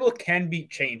Bible can be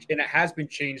changed, and it has been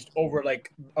changed over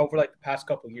the past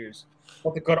couple of years.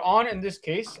 But the Quran in this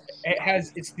case,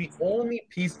 it's the only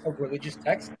piece of religious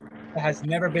text that has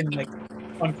never been like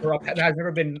uncorrupted, that has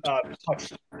never been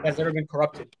touched, that has never been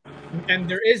corrupted. And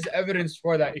there is evidence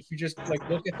for that if you just like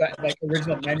look at that like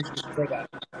original manuscript for that.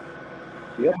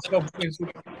 Yep.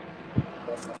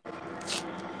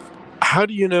 How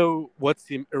do you know what's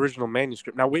the original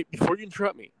manuscript? Now wait, before you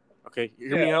interrupt me. Okay,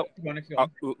 hear me out. Keep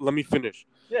going. Let me finish.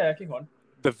 Yeah, keep going.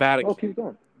 The Vatican. Keep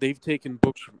going. They've taken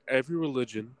books from every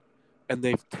religion, and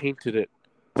they've tainted it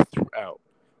throughout.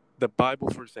 The Bible,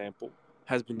 for example,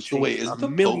 has been changed a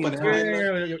million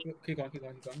times. Keep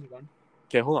going.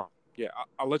 Okay, hold on. Yeah,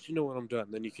 I'll let you know when I'm done.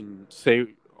 Then you can say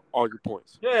all your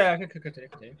points. Yeah,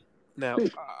 continue. Now,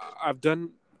 I've done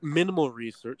minimal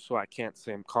research, so I can't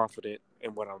say I'm confident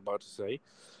in what I'm about to say.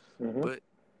 But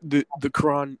the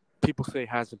Quran, people say,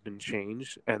 hasn't been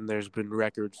changed, and there's been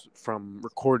records from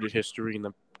recorded history in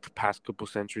the past couple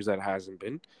centuries that it hasn't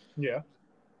been. Yeah.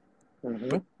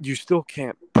 But you still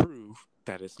can't prove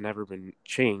that it's never been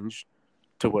changed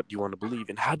to what you want to believe.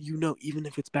 And how do you know, even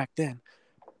if it's back then?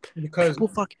 Because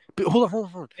hold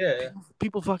on. Yeah.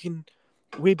 People fucking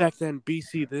way back then,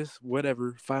 BC this,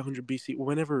 whatever, 500 BC,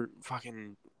 whenever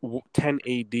fucking 10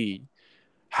 AD.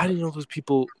 How do you know those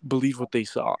people believe what they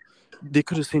saw? They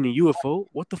could have seen a UFO.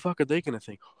 What the fuck are they gonna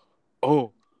think?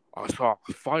 Oh, I saw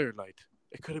a firelight.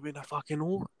 It could have been a fucking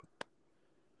orb.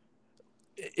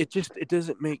 It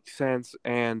doesn't make sense,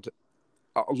 and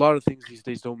a lot of things these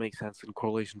days don't make sense in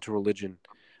correlation to religion.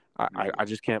 I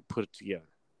just can't put it together.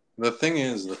 The thing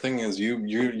is,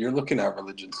 you're looking at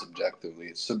religion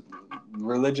subjectively.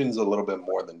 Religion's a little bit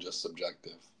more than just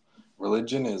subjective.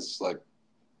 Religion is like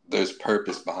there's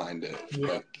purpose behind it. Yeah.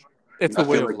 Like it's a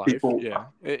way of life.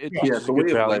 It's a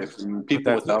way of life. And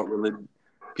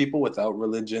people without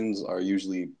religions are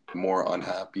usually more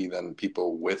unhappy than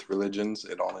people with religions.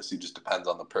 It honestly just depends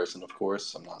on the person, of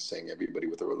course. I'm not saying everybody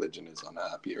with a religion is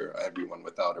unhappy or everyone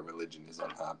without a religion is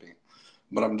unhappy.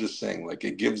 But I'm just saying, like,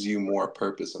 it gives you more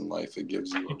purpose in life. It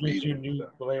gives you a reason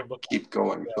to keep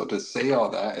going. So to say all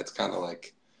that, it's kind of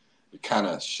like you're kind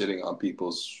of shitting on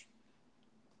people's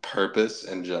purpose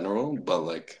in general. But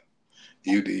like,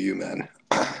 you do you, man.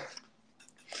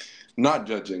 Not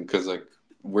judging, because like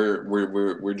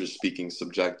we're just speaking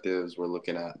subjectives. We're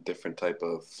looking at different type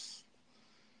of.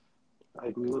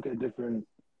 Like we look at different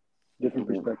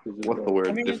perspectives. What's the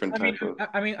word? Different type of.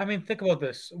 I mean, think about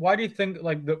this. Why do you think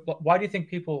Why do you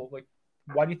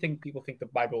think people think the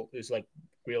Bible is like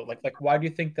real? Like why do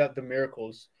you think that the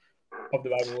miracles of the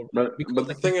Bible? But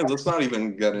the thing is, let's not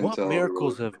even get into what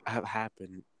miracles have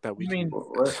happened that we can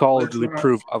let's solidly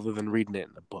prove other than reading it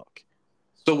in the book.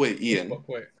 So wait, Ian.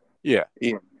 Yeah.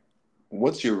 Ian,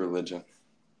 what's your religion?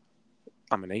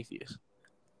 I'm an atheist.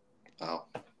 Oh.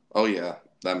 Oh yeah,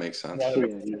 that makes sense.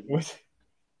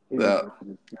 Yeah,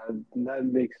 That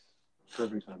makes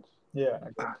perfect sense. Yeah.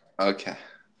 Okay.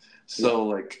 So,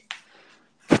 like,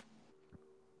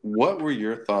 what were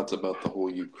your thoughts about the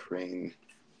whole Ukraine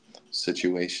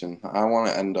situation? I want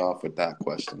to end off with that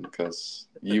question because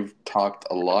you've talked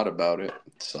a lot about it.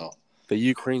 So, The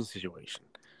Ukraine situation.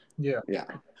 Yeah.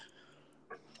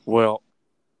 Well,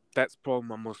 that's probably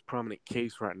my most prominent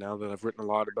case right now that I've written a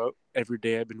lot about. Every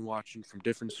day I've been watching from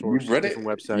different sources, you've read different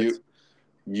it. websites.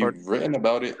 You've written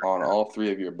about it on all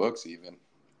 3 of your books, even.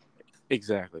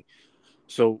 Exactly.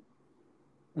 So,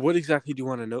 what exactly do you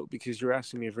want to know? Because you're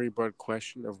asking me a very broad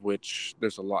question of which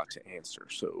there's a lot to answer.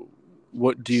 So,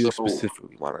 what do you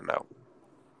specifically want to know?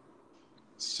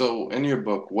 So, in your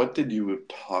book, what did you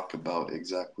talk about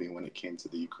exactly when it came to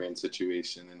the Ukraine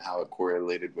situation and how it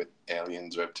correlated with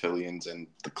aliens, reptilians, and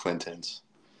the Clintons?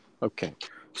 Okay.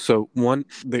 So,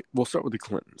 we'll start with the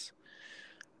Clintons.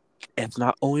 It's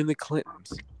not only the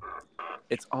Clintons,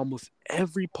 it's almost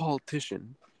every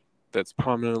politician that's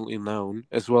prominently known,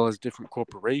 as well as different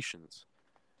corporations.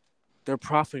 They're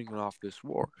profiting off this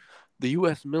war. The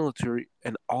U.S. military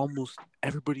and almost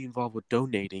everybody involved with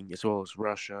donating, as well as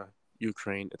Russia,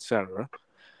 Ukraine, etc.,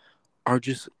 are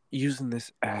just using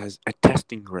this as a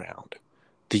testing ground.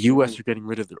 The U.S. are getting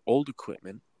rid of their old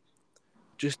equipment,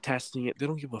 just testing it. They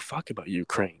don't give a fuck about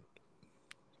Ukraine.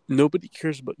 Nobody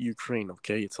cares about Ukraine,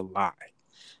 okay? It's a lie.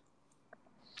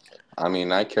 I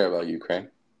mean, I care about Ukraine.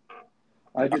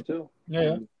 I do too.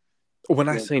 Yeah. When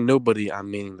I say nobody, I'm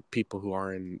meaning the people who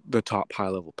are in the top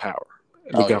high-level power.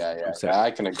 Yeah.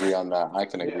 I can agree on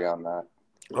that.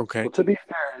 Okay. Well, to be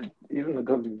fair, even the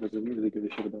government doesn't really give a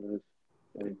shit about it.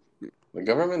 Like, the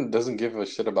government doesn't give a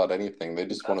shit about anything. They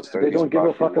just want to start. They don't give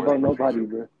a fuck about nobody,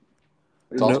 bro.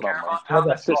 It's all about money. How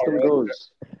that system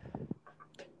goes.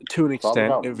 To an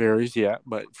extent, it varies, yeah.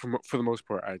 But for the most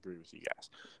part, I agree with you guys.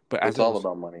 But it's all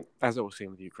about money. As I was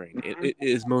saying with Ukraine, it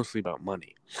is mostly about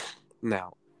money.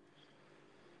 Now,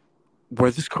 where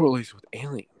this correlates with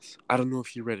aliens, I don't know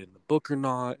if you read it in the book or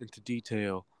not into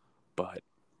detail, but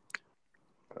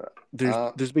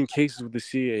there's been cases with the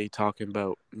CIA talking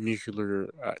about nuclear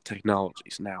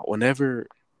technologies. Now, whenever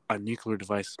a nuclear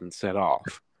device has been set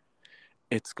off,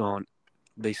 it's gone.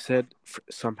 They said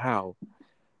somehow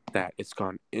that it's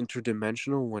gone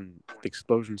interdimensional when the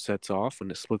explosion sets off,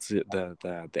 when it splits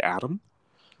the atom.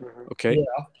 Okay?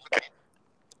 Yeah.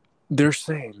 They're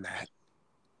saying that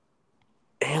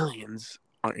aliens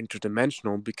are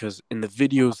interdimensional because in the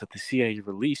videos that the CIA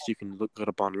released, you can look it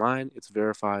up online. It's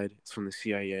verified. It's from the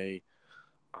CIA.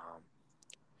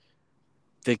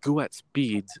 They go at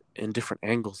speeds in different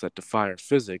angles that defy our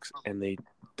physics, and they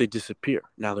disappear.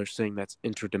 Now they're saying that's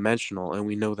interdimensional, and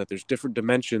we know that there's different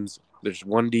dimensions. There's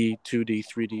 1D, 2D,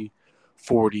 3D,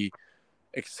 4D,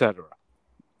 etc.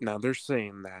 Now they're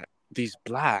saying that these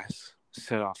blasts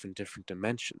set off in different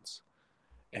dimensions.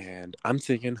 And I'm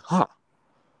thinking,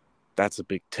 that's a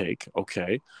big take.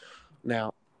 Okay.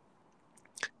 Now,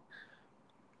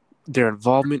 their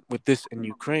involvement with this in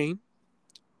Ukraine,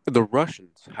 the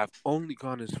Russians have only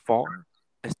gone as far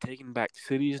as taking back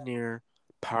cities near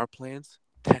power plants,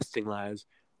 testing labs,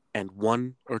 and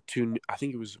one or two, I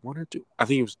think it was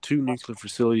 2 nuclear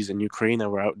facilities in Ukraine that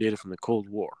were outdated from the Cold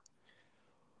War.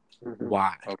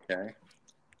 Why? Okay.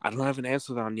 I don't have an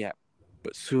answer on yet,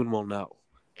 but soon we'll know.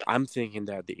 I'm thinking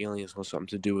that the aliens want something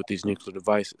to do with these nuclear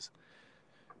devices.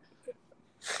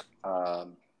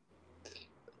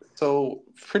 So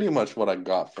pretty much what I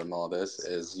got from all this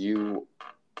is you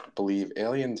believe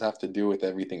aliens have to do with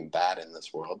everything bad in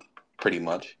this world. Pretty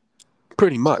much.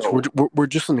 So, we're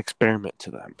just an experiment to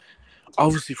them.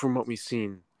 Obviously, from what we've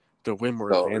seen, they're way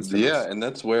more advanced than us. And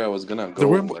that's where I was gonna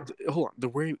go.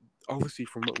 Obviously,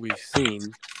 from what we've seen,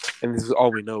 and this is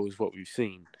all we know is what we've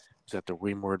seen, is that they're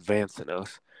way more advanced than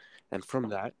us. And from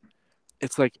that,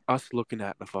 it's like us looking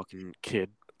at a fucking kid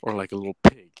or like a little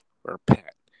pig or a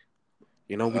pet.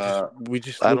 You know, we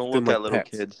just I don't look at like little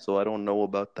pets. kids, so I don't know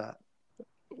about that.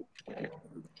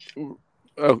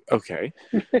 Oh, okay.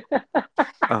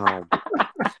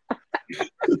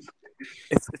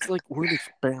 It's like we're an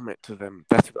experiment to them.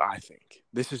 That's what I think.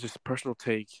 This is just a personal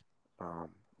take.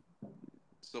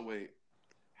 So wait,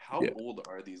 how old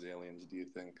are these aliens, do you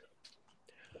think?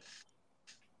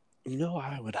 You know,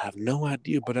 I would have no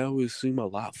idea, but I would assume a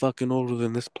lot fucking older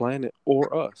than this planet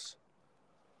or us.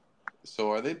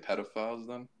 So are they pedophiles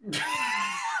then?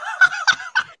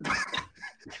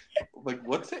 Like,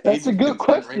 what's the That's a good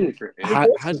question.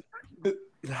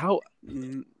 How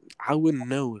I wouldn't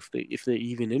know if they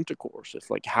even intercourse. If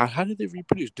like how do they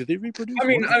reproduce? Do they reproduce? I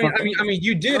mean,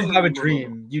 you did have a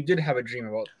dream. You did have a dream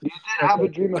about. You did have a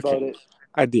dream about it.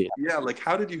 I did. Yeah, like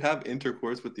how did you have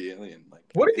intercourse with the alien? Like,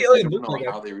 What did the I alien don't look know like?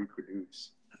 how they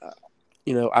reproduce.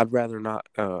 I'd rather not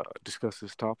discuss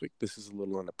this topic. This is a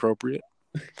little inappropriate.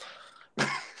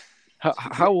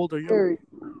 How old are you?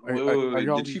 Wait.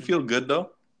 Did she feel good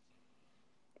though,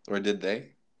 or did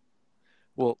they?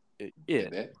 Well,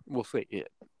 Did they? we'll say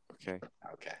it. Okay.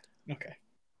 Okay.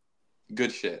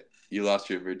 Good shit. You lost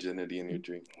your virginity in your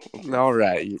dream. All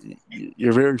right.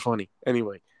 You're very funny.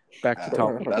 Anyway, back to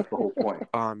topic. That's the whole point.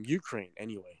 Ukraine.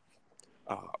 Anyway,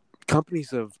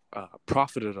 companies have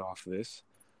profited off this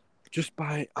just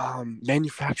by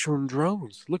manufacturing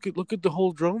drones. Look at the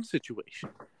whole drone situation.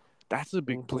 That's a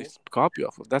big place to copy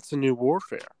off of. That's the new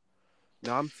warfare.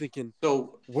 Now I'm thinking,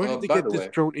 So where did they by get the this way,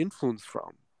 drone influence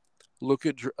from? Look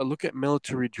at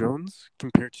military drones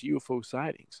compared to UFO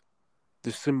sightings.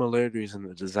 The similarities in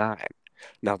the design.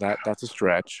 Now that's a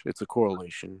stretch. It's a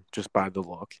correlation just by the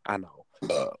look. I know.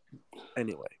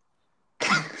 Anyway,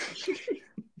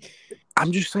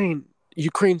 I'm just saying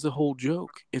Ukraine's a whole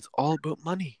joke. It's all about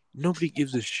money. Nobody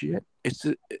gives a shit.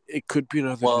 It could be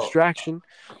another distraction.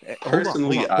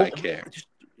 Personally, I care. Just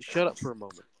shut up for a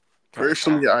moment.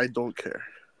 Personally, I don't care.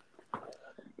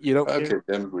 You don't care? Okay,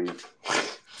 then breathe.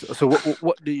 So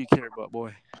what do you care about,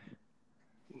 boy?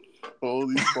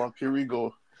 Holy fuck! Here we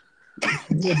go.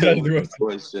 Chill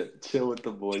with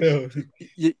the bullshit.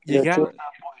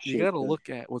 You gotta look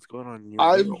at what's going on in your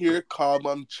I'm world. here calm.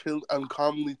 I'm chill. I'm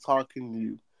calmly talking to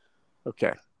you.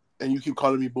 Okay. And you keep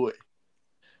calling me boy.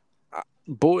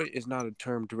 Boy is not a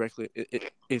term directly.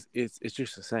 It's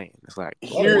just a saying. It's like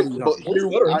here.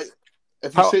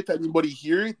 If you say it to anybody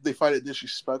here, they find it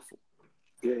disrespectful.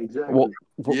 Yeah, exactly. Well,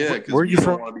 yeah, where are you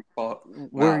from?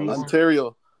 Where are you?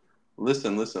 Ontario.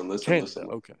 Listen. Canada.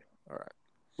 Okay. All right.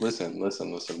 Listen.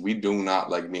 We do not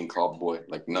like being called boy.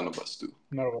 Like none of us do.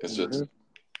 No. It's just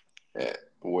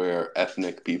we're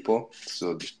ethnic people.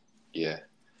 So yeah,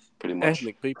 pretty much.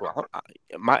 Ethnic people.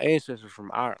 My ancestors from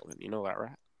Ireland. You know that,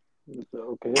 right?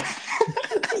 Okay.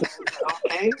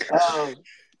 Okay.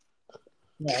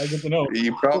 No, I get to know.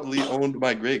 You probably owned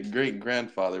my great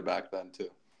grandfather back then too.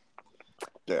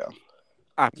 Damn.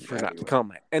 I prefer not to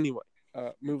comment. Anyway,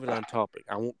 moving on topic.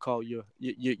 I won't call you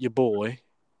your boy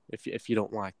if you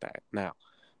don't like that. Now,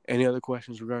 any other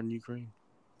questions regarding Ukraine?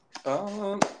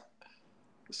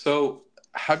 So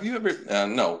have you ever?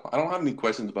 No, I don't have any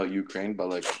questions about Ukraine. But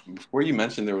like before, you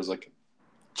mentioned there was like a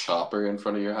chopper in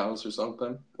front of your house or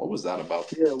something. What was that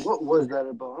about? Yeah, what was that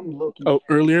about? I'm looking. Oh,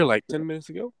 earlier, like 10 minutes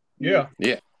ago. Yeah.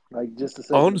 Like just a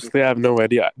second. Honestly, I have no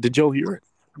idea. Did Joe hear it?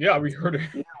 Yeah, we heard it.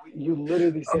 Yeah, you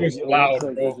literally said it was loud,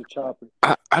 bro. There's a chopper.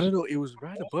 I don't know. It was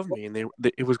right above me, and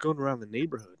it was going around the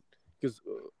neighborhood. Because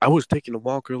I was taking a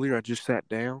walk earlier. I just sat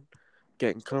down,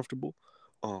 getting comfortable.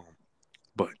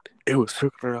 But it was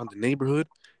circling around the neighborhood.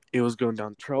 It was going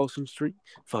down Charleston Street.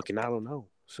 Fucking, I don't know.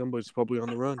 Somebody's probably on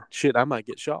the run. Shit, I might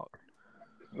get shot.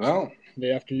 Well,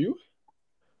 They after you?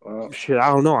 Shit,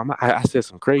 I don't know. I said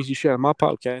some crazy shit on my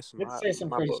podcast. Let's say some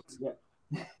crazy books.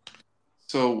 Yeah.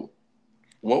 So,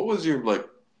 what was your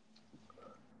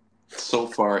so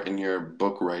far in your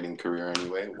book writing career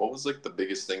anyway? What was like the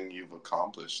biggest thing you've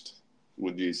accomplished?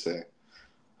 Would you say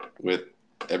with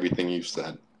everything you've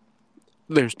said?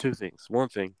 There's two things. One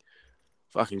thing,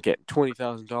 fucking getting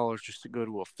 $20,000 just to go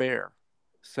to a fair,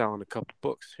 selling a couple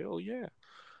books. Hell yeah.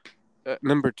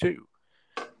 Number two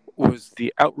was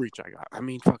the outreach I got. I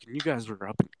mean, fucking, you guys were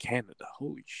up in Canada.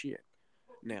 Holy shit.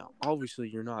 Now, obviously,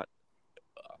 you're not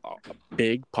a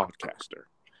big podcaster,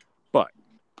 but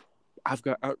I've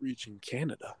got outreach in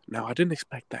Canada. Now, I didn't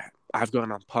expect that. I've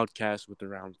gone on podcasts with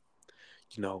around,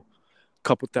 a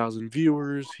couple thousand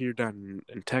viewers here down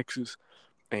in Texas,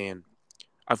 and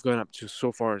I've gone up to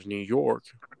so far as New York,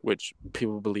 which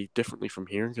people believe differently from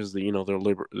here because they're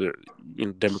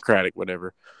Democratic,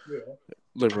 whatever,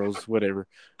 liberals, whatever,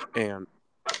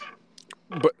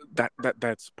 but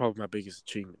that's probably my biggest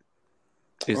achievement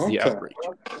is the outreach.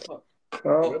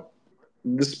 Well,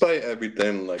 despite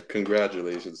everything,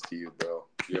 congratulations to you, bro.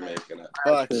 You're making it.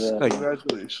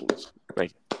 Congratulations.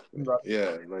 Thank you.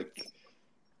 Yeah,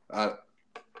 I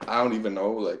don't even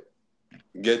know.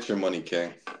 Get your money,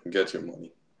 King. Get your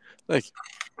money. Thank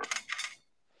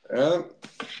you.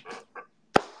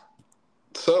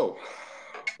 So,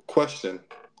 question.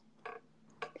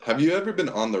 Have you ever been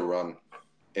on the run?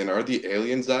 And are the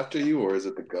aliens after you, or is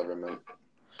it the government?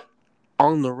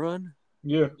 On the run?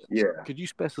 Yeah. Yeah. Could you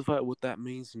specify what that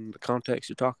means in the context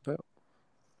you're talking about?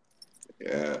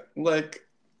 Yeah,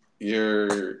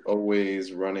 you're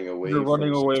always running away. You're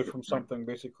running away from something,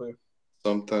 basically.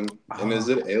 Something. And is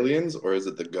it aliens or is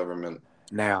it the government?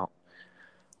 Now,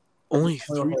 only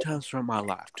 3 times throughout my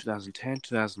life, 2010,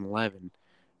 2011,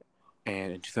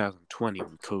 and in 2020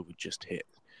 when COVID just hit,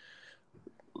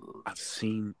 I've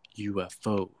seen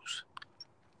UFOs.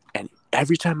 And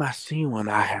every time I see one,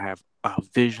 I have a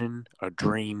vision, a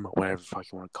dream, whatever the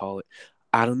fuck you want to call it.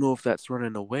 I don't know if that's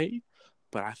running away,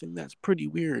 but I think that's pretty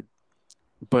weird.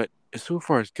 But as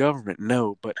far as government,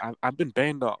 no. But I've been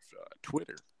banned off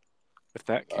Twitter, if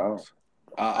that counts.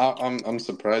 I'm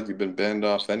surprised you've been banned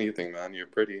off anything, man. You're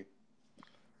pretty.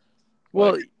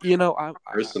 Well, like, you know,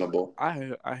 personable.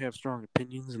 I have strong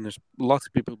opinions, and there's lots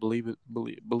of people who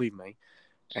believe me,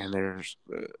 and there's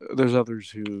others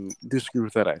who disagree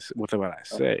with what I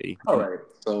say. All right.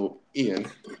 So, Ian.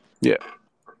 Yeah.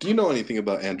 Do you know anything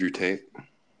about Andrew Tate?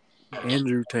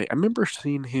 Andrew Tate. I remember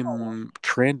seeing him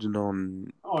trending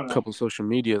on a couple of social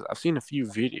medias. I've seen a few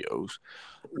videos.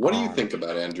 What do you think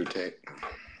about Andrew Tate?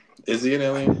 Is he an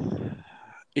alien?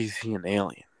 Is he an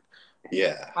alien?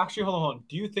 Yeah. Actually, hold on.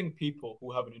 Do you think people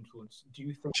who have an influence? Do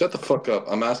you think? Shut the fuck up!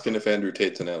 I'm asking if Andrew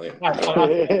Tate's an alien.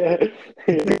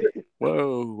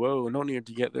 Whoa! No need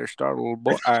to get there startled,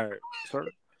 boy. Sir.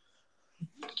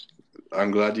 I'm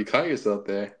glad you caught yourself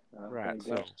there. Right.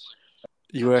 So,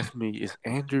 you asked me, is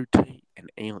Andrew Tate an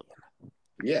alien?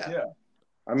 Yeah.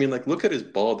 I mean, like, look at his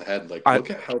bald head. Like,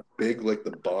 look at how big, like,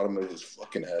 the bottom of his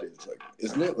fucking head is. Like,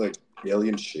 isn't it like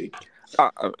alien shaped?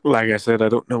 Like I said, I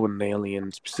don't know what an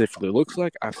alien specifically looks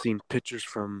like. I've seen pictures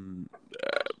from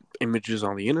images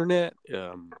on the internet.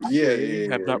 Yeah.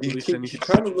 Have not released any. He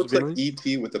kind of looks like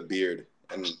E.T. with a beard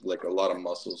and like a lot of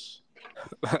muscles.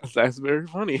 That's very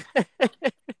funny.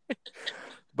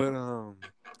 But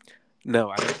no,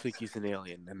 I don't think he's an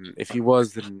alien. And if he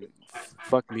was, then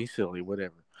fuck me, silly,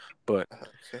 whatever. But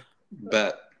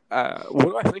bet. What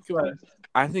do I think about it?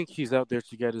 I think he's out there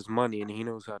to get his money, and he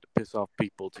knows how to piss off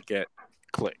people to get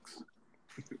clicks.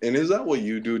 And is that what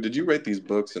you do? Did you write these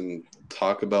books and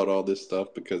talk about all this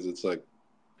stuff because it's like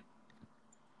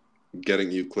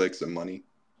getting you clicks and money?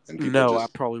 And no, I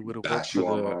probably would have worked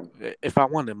for if I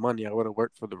wanted money, I would have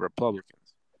worked for the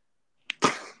Republicans.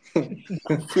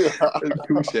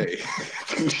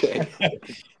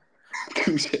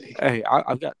 Touche. Hey,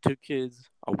 I've got 2 kids,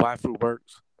 a wife who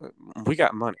works. We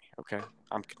got money, okay?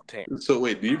 I'm content. So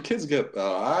wait, do your kids get?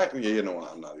 You know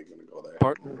what? I'm not even gonna go there.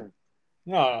 Partner?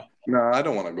 No, I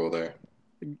don't want to go there.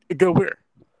 Go where?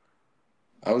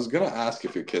 I was gonna ask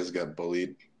if your kids get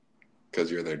bullied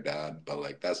because you're their dad, but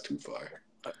like that's too far.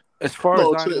 As far as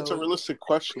I know, it's a realistic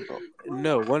question, though.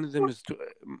 No, one of them is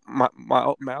my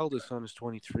oldest son is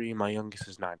 23. My youngest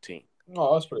is 19.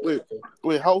 Oh, that's pretty.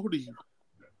 Wait, how old are you?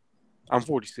 I'm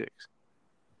 46.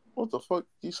 What the fuck?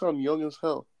 You sound young as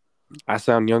hell. I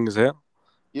sound young as hell?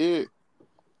 Yeah.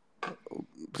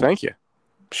 Thank you.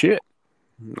 Shit.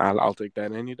 I'll take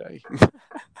that any day.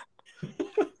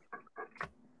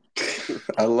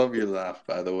 I love your laugh,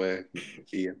 by the way,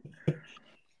 Ian.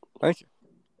 Thank you.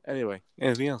 Anyway,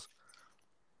 anything else?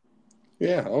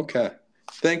 Yeah, okay.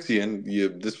 Thanks, Ian.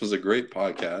 This was a great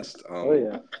podcast.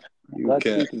 Glad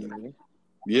speaking to you.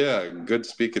 Yeah, good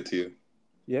speaking to you.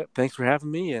 Yep, thanks for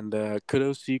having me, and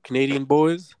kudos to you Canadian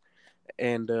boys,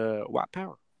 and white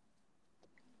power.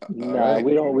 Nah, right.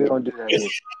 we don't do that.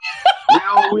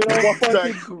 We don't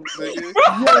fucking...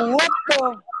 Yo, what the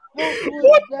fuck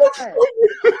was that?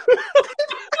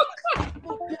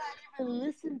 What did I even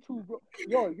listen to, bro?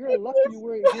 Yo, you're lucky you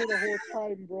weren't here the whole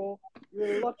time, bro.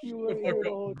 You're lucky you weren't here the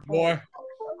whole time. Boy.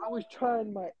 I was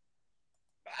trying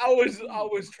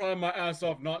my ass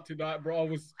off not to die, bro.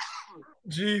 Bro.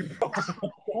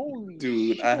 Holy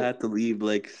dude, shit. I had to leave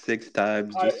like 6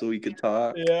 times just so we could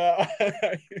talk. Yeah.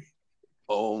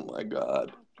 Oh my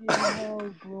god. Yeah,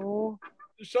 bro.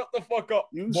 Shut the fuck up.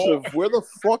 Yusuf, where the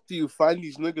fuck do you find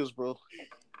these niggas, bro?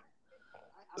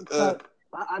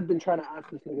 I've been trying to ask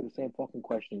this nigga the same fucking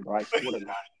question, bro. I swear to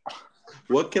God.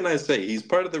 What can I say? He's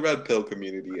part of the red pill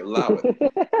community. Allow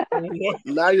it.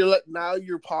 Now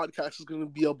your podcast is gonna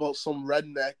be about some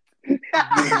redneck. It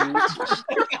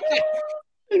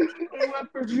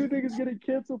went from you niggas getting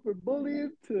canceled for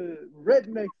bullying to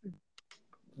rednecks.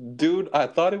 Dude, I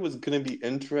thought it was gonna be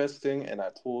interesting, and I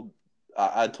told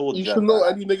you should know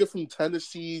any nigga from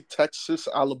Tennessee, Texas,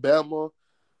 Alabama.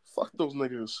 Fuck those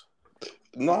niggas.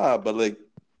 Nah, but like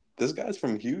this guy's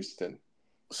from Houston.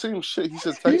 Same shit. He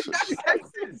said Texas.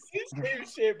 Same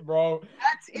shit, bro.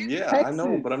 That's in Texas. I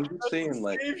know, but I'm just saying,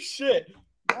 like, same shit.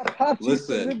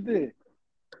 Listen.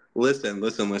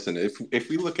 If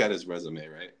we look at his resume,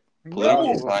 right?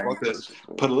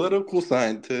 Political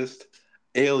scientist,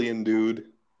 alien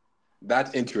dude.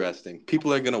 That's interesting.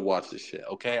 People are gonna watch this shit.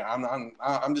 Okay, I'm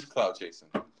just cloud chasing.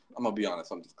 I'm gonna be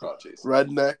honest. I'm just cloud chasing.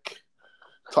 Redneck.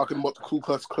 talking about the Ku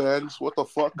Klux Klans. What the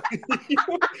fuck?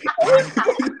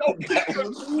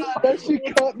 That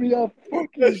shit caught me off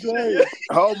fucking guard.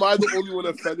 How am I the only one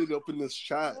offended up in this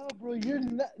chat? No, bro, you're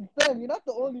not. Fam, you're not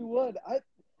the only one. I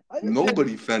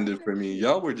Nobody fended for me.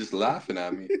 Y'all were just laughing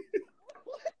at me.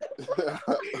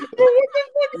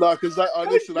 Nah, because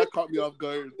that caught me off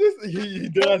guard. He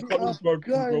did ask caught me off guard,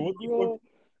 bro. What the fuck?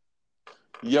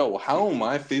 Yo, how am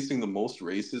I facing the most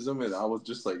racism? And I was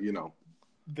just like,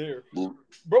 there,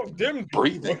 bro. Dim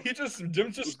breathing. Bro,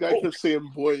 Jim just. This guy kept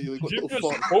saying "boy." Like, what Jim the just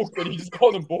fuck? spoke, and he just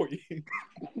called him boy.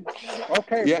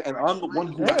 Okay. Yeah, and I'm the one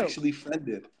who actually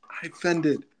fended. I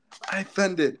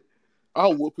fended.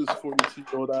 I'll whoop his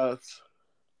 42-year-old ass.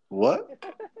 What?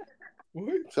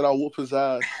 What? Said I'll whoop his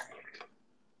ass.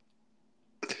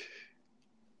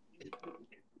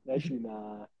 Actually,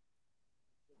 nah.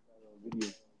 Video.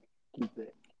 Keep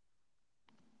it.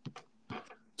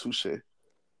 Touche.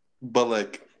 But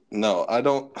like, no, I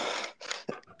don't.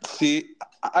 See,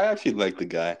 I actually like the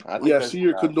guy. See,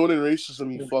 you're condoning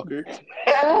racism, you fucker.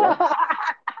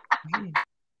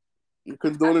 You're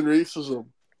condoning racism.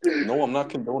 No, I'm not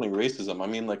condoning racism. I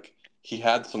mean, like, he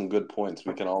had some good points.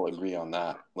 We can all agree on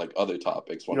that. Like other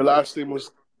topics. Your last name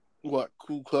was what?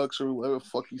 Ku Klux or whatever the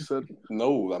fuck you said.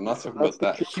 No, I'm not talking about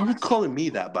that. He was calling me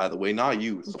that, by the way, not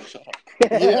you. So shut up.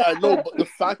 Yeah, I know, but the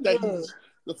fact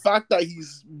that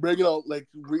he's bringing out like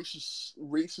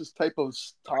racist type of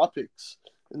topics.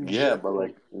 Yeah, but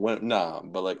like but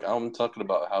like I'm talking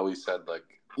about how he said like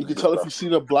you can tell if you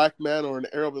see a black man or an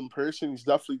Arab in person, he's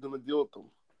definitely gonna deal with them.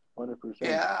 100%.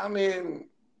 Yeah, I mean,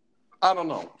 I don't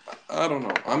know.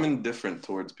 I'm indifferent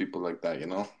towards people like that,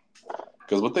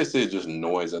 because what they say is just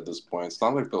noise at this point. It's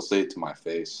not like they'll say it to my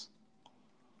face.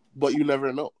 But you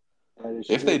never know.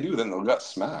 If they do, then they'll get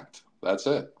smacked. That's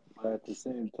it. But at the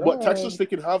same time, but Texas, they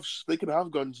can have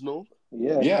guns, no?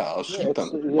 Yeah, I'll shoot them.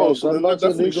 So then they're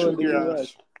definitely shooting your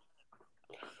ass.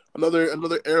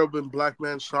 Another Arab and black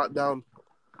man shot down.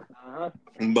 Uh-huh.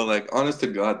 But like, honest to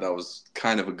God, that was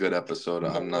kind of a good episode.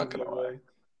 I'm not gonna lie.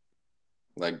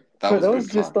 Like that was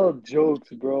just all jokes,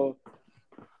 bro.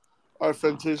 All right,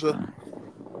 Fantasia.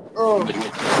 Oh,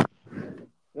 that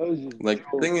was just like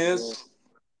jokes, the thing is,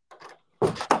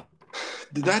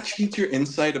 did that cheat your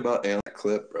insight about alien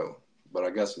clip, bro? But I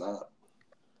guess not.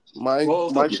 My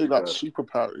shit got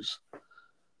superpowers.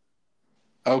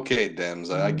 Okay, Dems,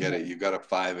 I get it. You got a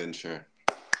 5-incher.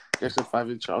 There's a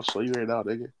 5-inch. I'll show you right now,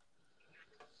 nigga.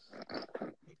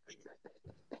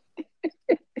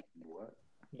 What?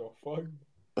 The fuck?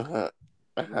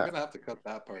 You're gonna have to cut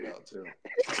that part out too.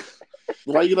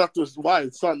 Why you gonna have to? Why?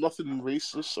 It's not nothing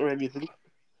racist or anything.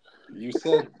 You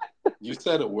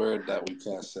said a word that we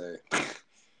can't say.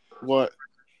 What?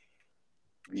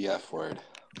 The F word.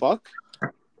 Fuck?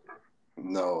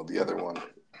 No, the other one.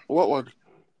 What one?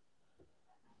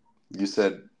 You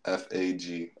said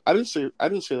FAG. I didn't say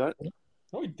that.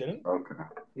 No, he didn't. Okay.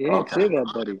 You didn't say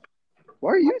that, buddy.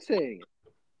 Why are you saying it?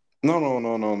 No.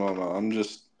 I'm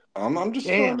just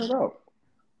throwing it out.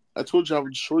 I told you I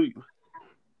would show you.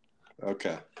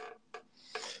 Okay.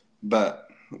 But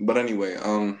anyway,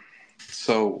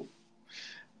 so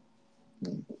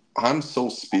I'm so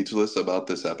speechless about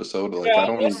this episode. Like, I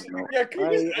don't even know. Yeah, can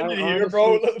we just end it here,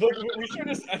 bro? We should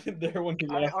just end it there when he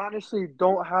left. I honestly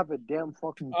don't have a damn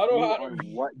fucking clue on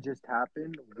what just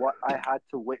happened, what I had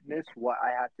to witness, what I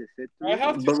had to sit through. I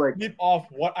have to leave off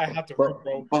what I had to read,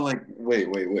 bro. But like,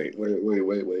 wait.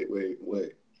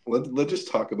 Let's just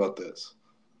talk about this.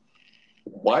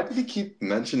 Why did he keep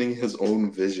mentioning his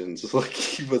own visions? Like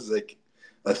he was like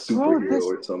a superhero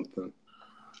or something.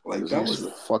 Like that was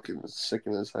fucking sick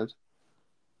in his head.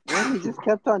 Man, he just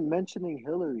kept on mentioning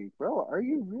Hillary. Bro, are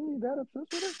you really that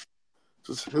obsessed with her?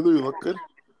 Does Hillary look good?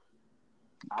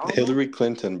 Hillary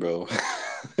Clinton, bro.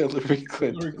 Hillary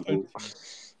Clinton.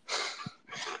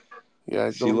 Yeah,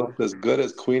 she looked as good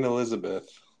as Queen Elizabeth.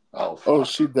 Oh,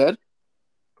 she dead?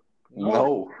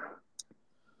 No.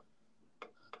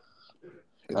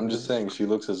 I'm just saying she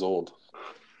looks as old.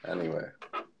 Anyway.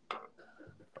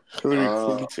 Hillary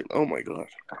Clinton. Oh my god.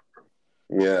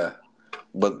 Yeah.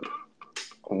 But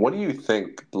what do you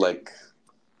think? Like,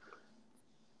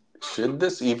 should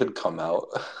this even come out?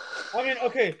 I mean,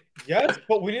 okay, yes,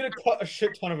 but we need to cut a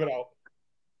shit ton of it out.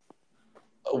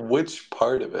 Which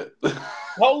part of it?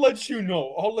 I'll let you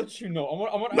know. I'm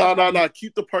gonna. No.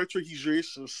 Keep the parts where he's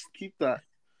racist. Keep that.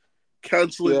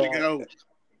 Cancel it out.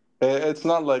 It's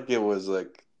not like it was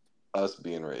like us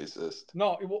being racist.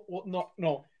 No,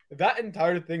 no. That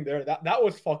entire thing there, that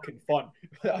was fucking fun.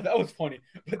 That was funny.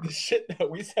 But the shit that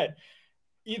we said,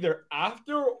 either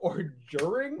after or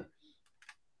during,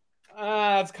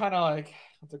 it's kind of like,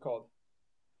 what's it called?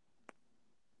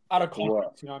 out of context.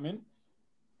 What? You know what I mean?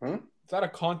 Hmm? It's out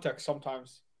of context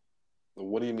sometimes.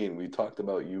 What do you mean? We talked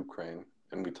about Ukraine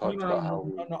and we No, talked no, no, about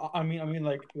how no, no, no. I mean,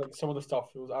 like some of the stuff.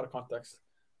 It was out of context.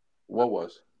 what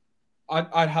was?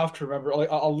 I'd have to remember.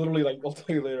 Like, I'll literally I'll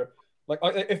tell you later. Like,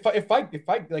 if I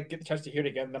like get the chance to hear it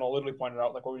again, then I'll literally point it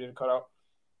out, like what we didn't cut out.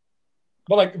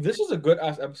 But like, this is a good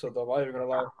ass episode, though. I'm not even gonna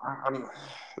lie.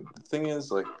 The thing is,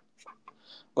 like,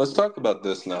 let's talk about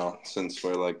this now, since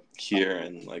we're like here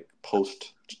and like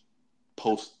post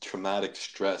traumatic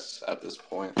stress at this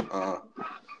point.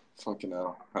 Fucking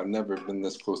hell, I've never been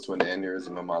this close to an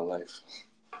aneurysm in my life.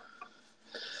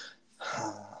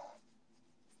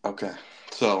 Okay,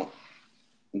 so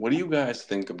what do you guys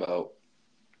think about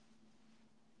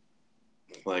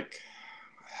like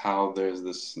how there's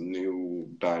this new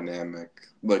dynamic?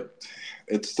 Like,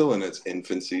 it's still in its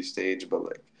infancy stage, but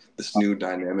like this new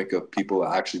dynamic of people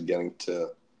actually getting to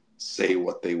say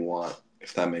what they want,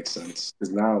 if that makes sense.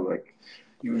 Because now, like,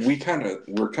 we're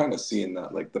kind of seeing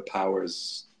that like the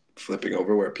powers flipping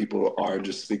over where people are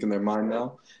just speaking their mind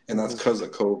now, and that's because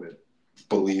of COVID,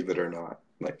 believe it or not,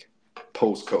 like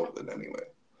post COVID anyway.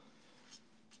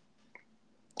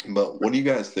 But what do you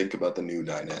guys think about the new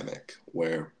dynamic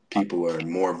where people are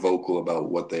more vocal about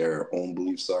what their own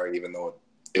beliefs are, even though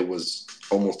it was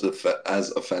almost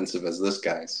as offensive as this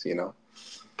guy's, you know?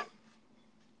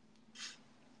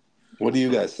 What do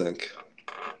you guys think?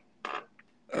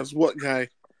 As what guy?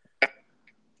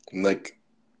 Like,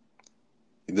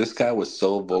 this guy was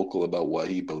so vocal about what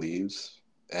he believes,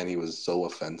 and he was so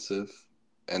offensive.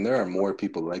 And there are more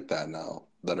people like that now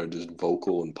that are just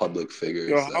vocal and public figures.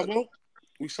 Yo, how about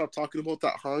we stop talking about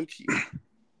that honky?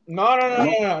 No.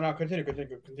 Continue.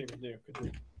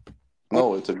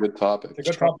 No, it's a good topic. It's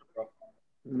a good topic, bro.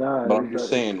 Nah, But I'm just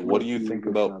saying, what do you think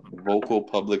about vocal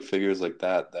public figures like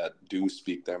that do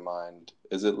speak their mind?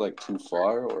 Is it like too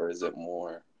far, or is it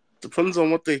more? Depends on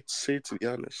what they say, to be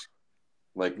honest.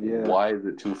 Like, why is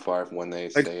it too far when they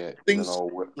say it? Things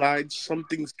lied, some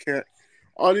things can't.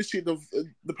 Honestly, it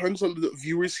depends on the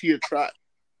viewers he attracts.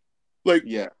 Like,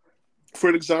 for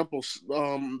an example,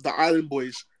 the Island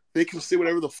Boys, they can say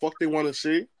whatever the fuck they want to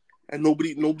say, and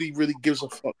nobody really gives a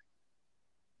fuck.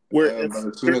 But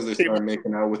as soon as they start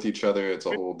making out with each other, it's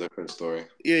a whole different story.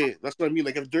 Yeah, that's what I mean.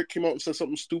 Like, if Dirk came out and said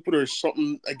something stupid or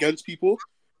something against people,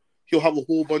 he'll have a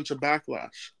whole bunch of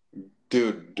backlash.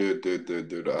 Dude.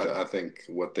 I think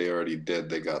what they already did,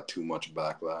 they got too much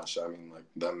backlash. I mean, like,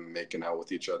 them making out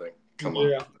with each other. Come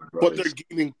on. But they're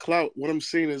gaining clout. What I'm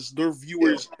saying is their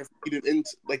viewers are feeding into,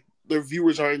 like, their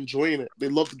viewers are enjoying it. They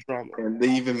love the drama. And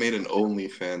they even made an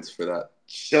OnlyFans for that.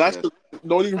 Yeah,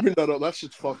 don't even bring that up. That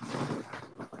shit's fucked.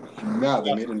 Nah,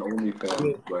 they made an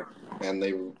OnlyFans, like, and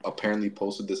they apparently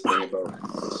posted this thing about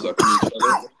sucking each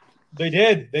other. They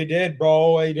did,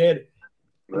 bro. They did.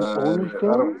 I don't even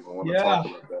want to talk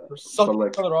about that. We're sucking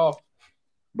each other off.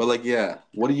 But like, yeah,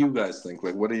 what do you guys think?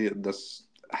 Like, what does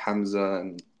Hamza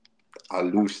and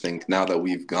Alush think now that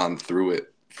we've gone through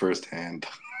it firsthand?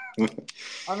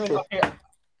 I mean, okay,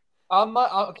 I'm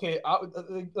not okay.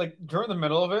 Like during the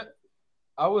middle of it,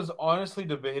 I was honestly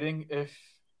debating if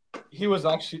he was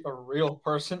actually a real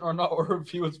person or not, or if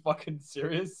he was fucking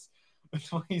serious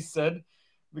with what he said,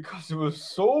 because it was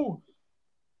so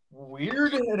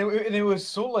weird and it was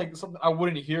so like something I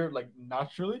wouldn't hear like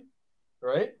naturally,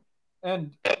 right?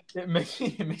 And it makes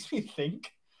me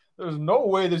think there's no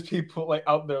way there's people like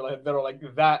out there like that are like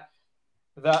that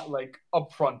like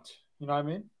upfront. You know what I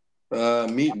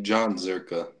mean? Meet John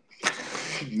Zerka.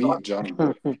 Meet John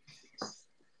Zerka.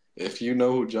 If you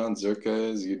know who John Zerka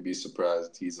is, you'd be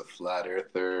surprised. He's a flat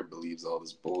earther, believes all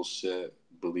this bullshit,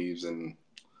 believes in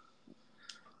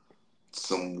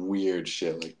some weird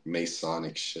shit like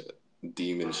Masonic shit,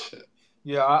 demon shit.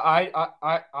 Yeah,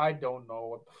 I don't know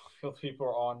what the fuck people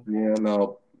are on. Yeah,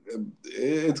 no,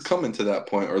 it's coming to that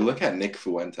point. Or look at Nick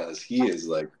Fuentes. He is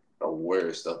like the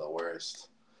worst of the worst.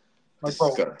 Like,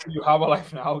 bro, you have a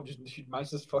life now. Just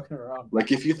mine's just fucking around.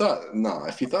 Like, if you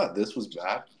thought this was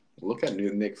bad, look at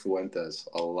Nick Fuentes.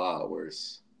 A lot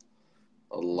worse.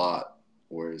 A lot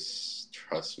worse.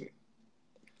 Trust me.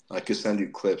 I could send you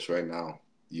clips right now.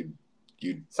 You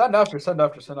send after. Send to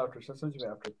me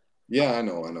after. Yeah, I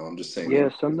know. I'm just saying. Yeah,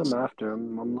 send them after.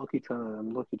 I'm lucky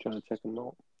trying to check them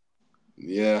out.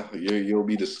 Yeah, you'll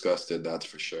be disgusted. That's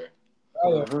for sure.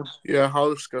 Yeah,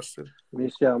 how disgusted?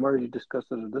 Yeah, I'm already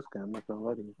disgusted with this guy. I'm not gonna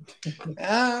lie to you.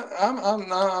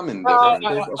 I'm indifferent.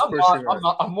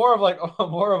 I'm more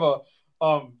of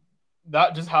a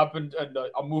that just happened and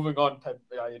I'm moving on type.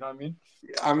 Yeah, you know what I mean?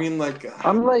 I mean, like,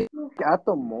 I'm like at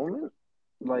the moment,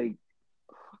 like, what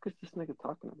the fuck is this nigga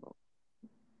talking about?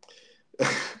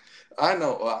 I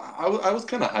know. I was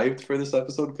kind of hyped for this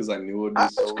episode because I knew it would be I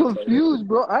was so confused,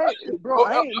 bro. I ain't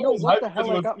know was what hyped the hell because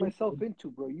it I was got myself into,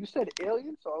 bro. You said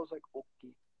alien, so I was like,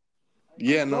 okay.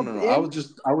 Yeah, no. I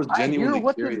was I hear genuinely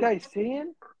what curious. this guy's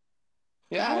saying.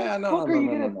 How the fuck are you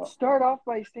gonna start off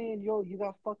by saying, "Yo, you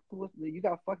got fucked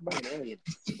by an alien"?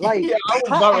 Like, Yeah, I was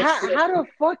how not like, the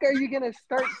fuck are you gonna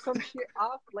start some shit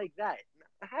off like that?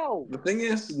 How? The thing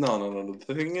is, no.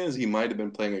 The thing is, he might have been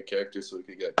playing a character so he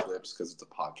could get clips because it's a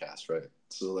podcast, right?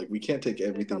 So like, we can't take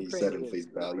everything he said in face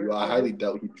value. I highly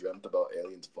doubt he dreamt about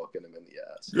aliens fucking him in the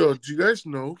ass. Yo, do you guys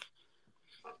know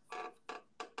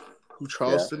who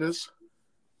Charleston is?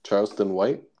 Charleston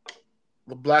White?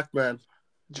 The black man.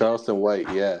 Charleston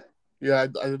White, yeah. Yeah, I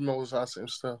didn't know his last name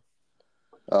still.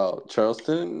 Oh,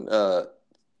 Charleston?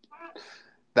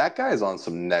 That guy's on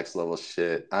some next level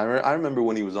shit. I remember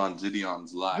when he was on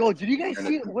Gideon's live. Yo, did you guys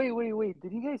see? Wait.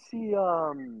 Did you guys see?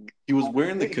 He was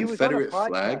wearing the Confederate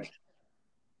flag.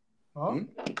 huh?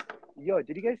 Yo,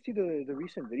 did you guys see the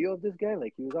recent video of this guy?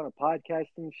 Like, he was on a podcast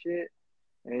and shit,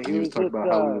 and he was talking about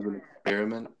how he was an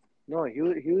experiment. No, he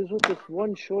was with this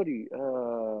one shorty.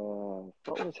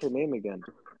 What was her name again?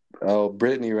 Oh,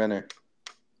 Brittany Renner.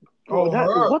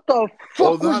 What the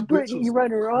fuck was Brittany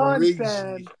Renner on, crazy.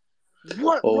 fam?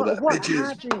 What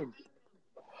happened?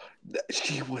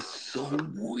 She was so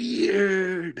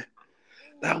weird.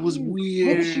 That was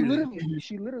weird. She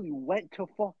literally went to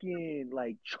fucking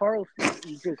like Charleston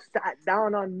and just sat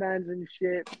down on mans and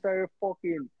shit, started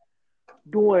fucking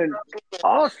doing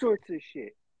all sorts of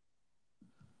shit.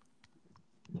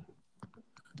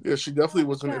 Yeah, she definitely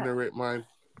wasn't in her right mind.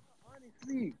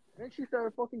 Honestly. Then she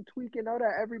started fucking tweaking out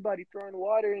at everybody, throwing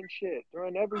water and shit,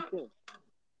 throwing everything.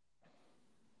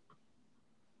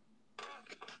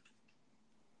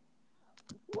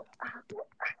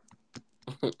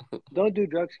 Don't do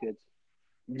drugs, kids.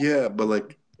 Yeah, but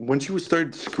like when she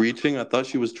started screeching, I thought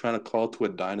she was trying to call to a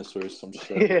dinosaur or some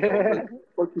shit. Yeah.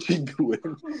 What was she doing?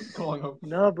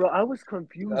 No, bro, I was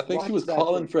confused. I think she was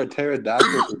calling for a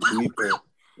pterodactyl to sweep her.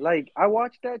 Like, I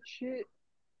watched that shit.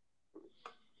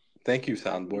 Thank you,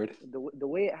 soundboard. The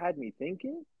way it had me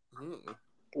thinking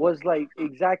was like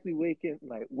exactly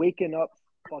waking up,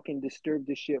 fucking disturbed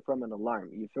the shit from an alarm.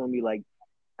 You feel me? Like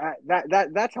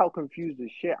that's how confused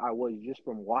as shit I was just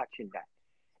from watching that.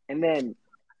 And then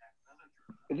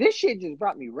this shit just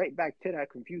brought me right back to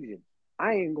that confusion.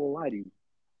 I ain't gonna lie to you.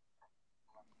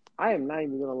 I am not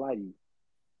even gonna lie to you.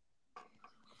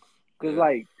 Cause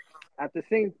like at the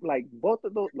same both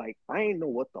of those I ain't know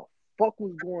what the fuck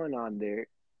was going on there.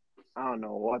 I don't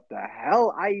know what the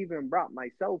hell I even brought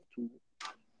myself to.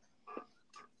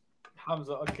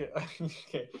 Hamza, okay.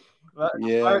 Okay. I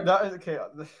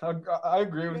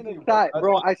agree with you.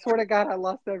 Bro, I swear to God, I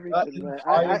lost everything, man.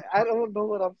 I don't know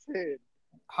what I'm saying.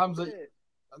 Hamza,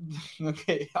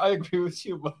 okay, I agree with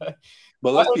you, but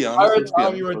let's be honest.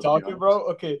 You were talking, bro.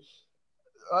 Okay,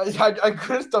 I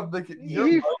couldn't stop thinking.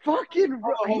 You fucking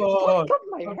bro. You fucked up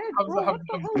my head, bro.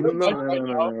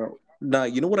 No. Nah,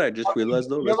 you know what I just realized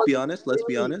though? Let's be honest.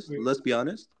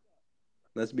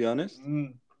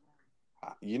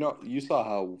 You know, you saw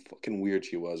how fucking weird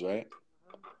she was, right?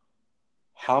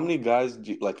 How many guys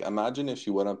imagine if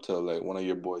she went up to like one of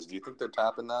your boys? Do you think they're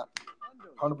tapping that?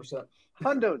 100%.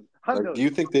 Hundred. Do you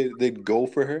think they'd go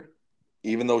for her,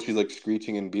 even though she's like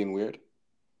screeching and being weird?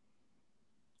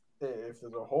 If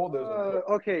there's a hole, there's a hole.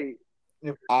 Okay.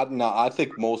 I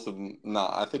think most of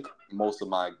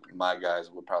my guys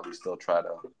would probably still try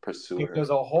to pursue her. If there's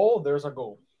a hole, there's a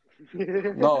goal.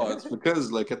 No, it's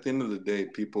because like at the end of the day,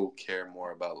 people care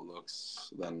more about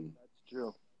looks than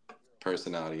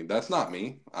personality. That's not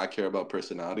me. I care about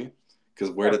personality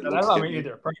because where did looks that's not me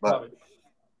either. Personality,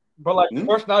 but like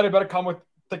personality better come with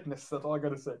thickness. That's all I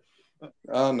gotta say.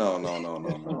 Oh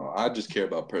no! I just care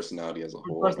about personality as a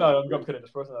whole. Personality. I'm kidding.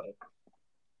 Just personality.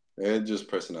 It's just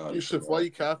personality. Yusuf, why are you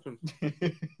capping?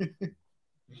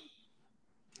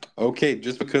 Okay,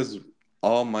 just because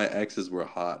all my exes were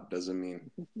hot doesn't mean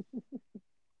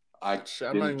I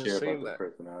didn't care about the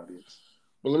personalities.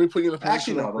 But let me put you in a position.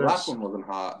 Actually, no, the last one wasn't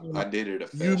hot. I dated a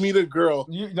fish. You meet a girl.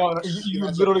 You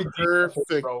literally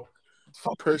perfect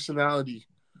personality,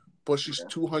 but she's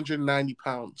 290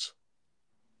 pounds.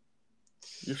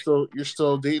 You're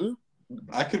still dating?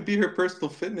 I could be her personal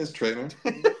fitness trainer.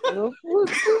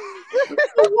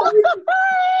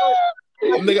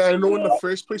 Nigga, I know in the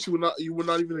first place you would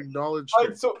not even acknowledge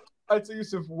her. So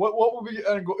Yusuf, what would be the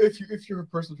end goal if you're a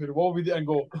personal trainer? What would be the end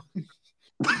goal?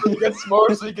 You get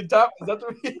smaller so you can tap. Is that the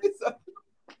reason?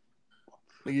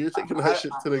 Nigga, you're taking that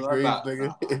shit to the grave,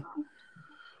 nigga.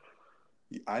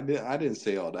 I didn't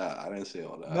say all that.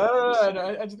 No.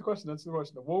 Answer the question.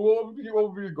 What would be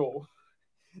your goal?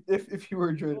 if you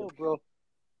were Jordan? Oh,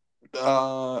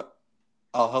 bro.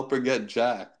 I'll help her get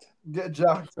jacked. Get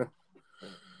jacked.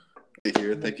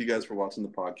 Here, thank you guys for watching the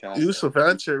podcast. Yusuf,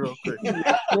 answer real quick.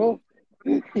 Yeah, bro.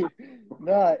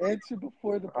 Nah, answer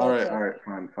before the podcast. All right,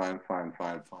 fine.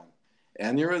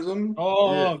 Aneurysm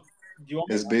Oh, do you want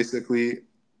me is basically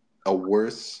a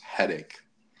worse headache.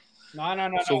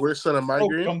 No. So worse than a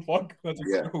migraine? Dumb fuck. That's a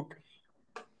stroke.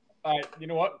 All right, you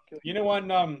know what? You know when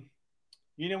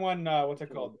what's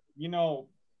it called? You know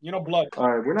blood. All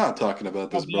right, we're not talking about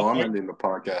this, bro. I'm ending the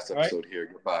podcast episode here.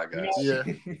 Goodbye, guys. Yeah.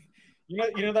 You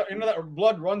know that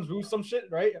blood runs through some shit,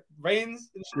 right?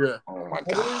 Veins and shit. Yeah. Oh my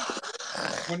god.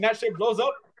 When that shit blows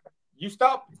up, you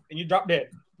stop and you drop dead.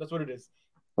 That's what it is.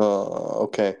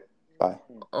 Okay. Bye.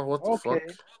 Oh, what the fuck?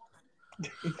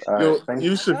 Yo,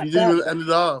 Yusuf, you didn't even end it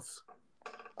off.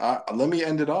 Let me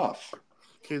end it off.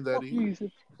 Okay, Daddy.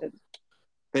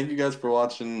 Thank you guys for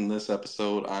watching this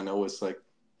episode. I know it's like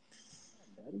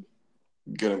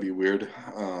gonna be weird.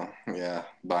 Yeah.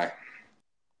 Bye.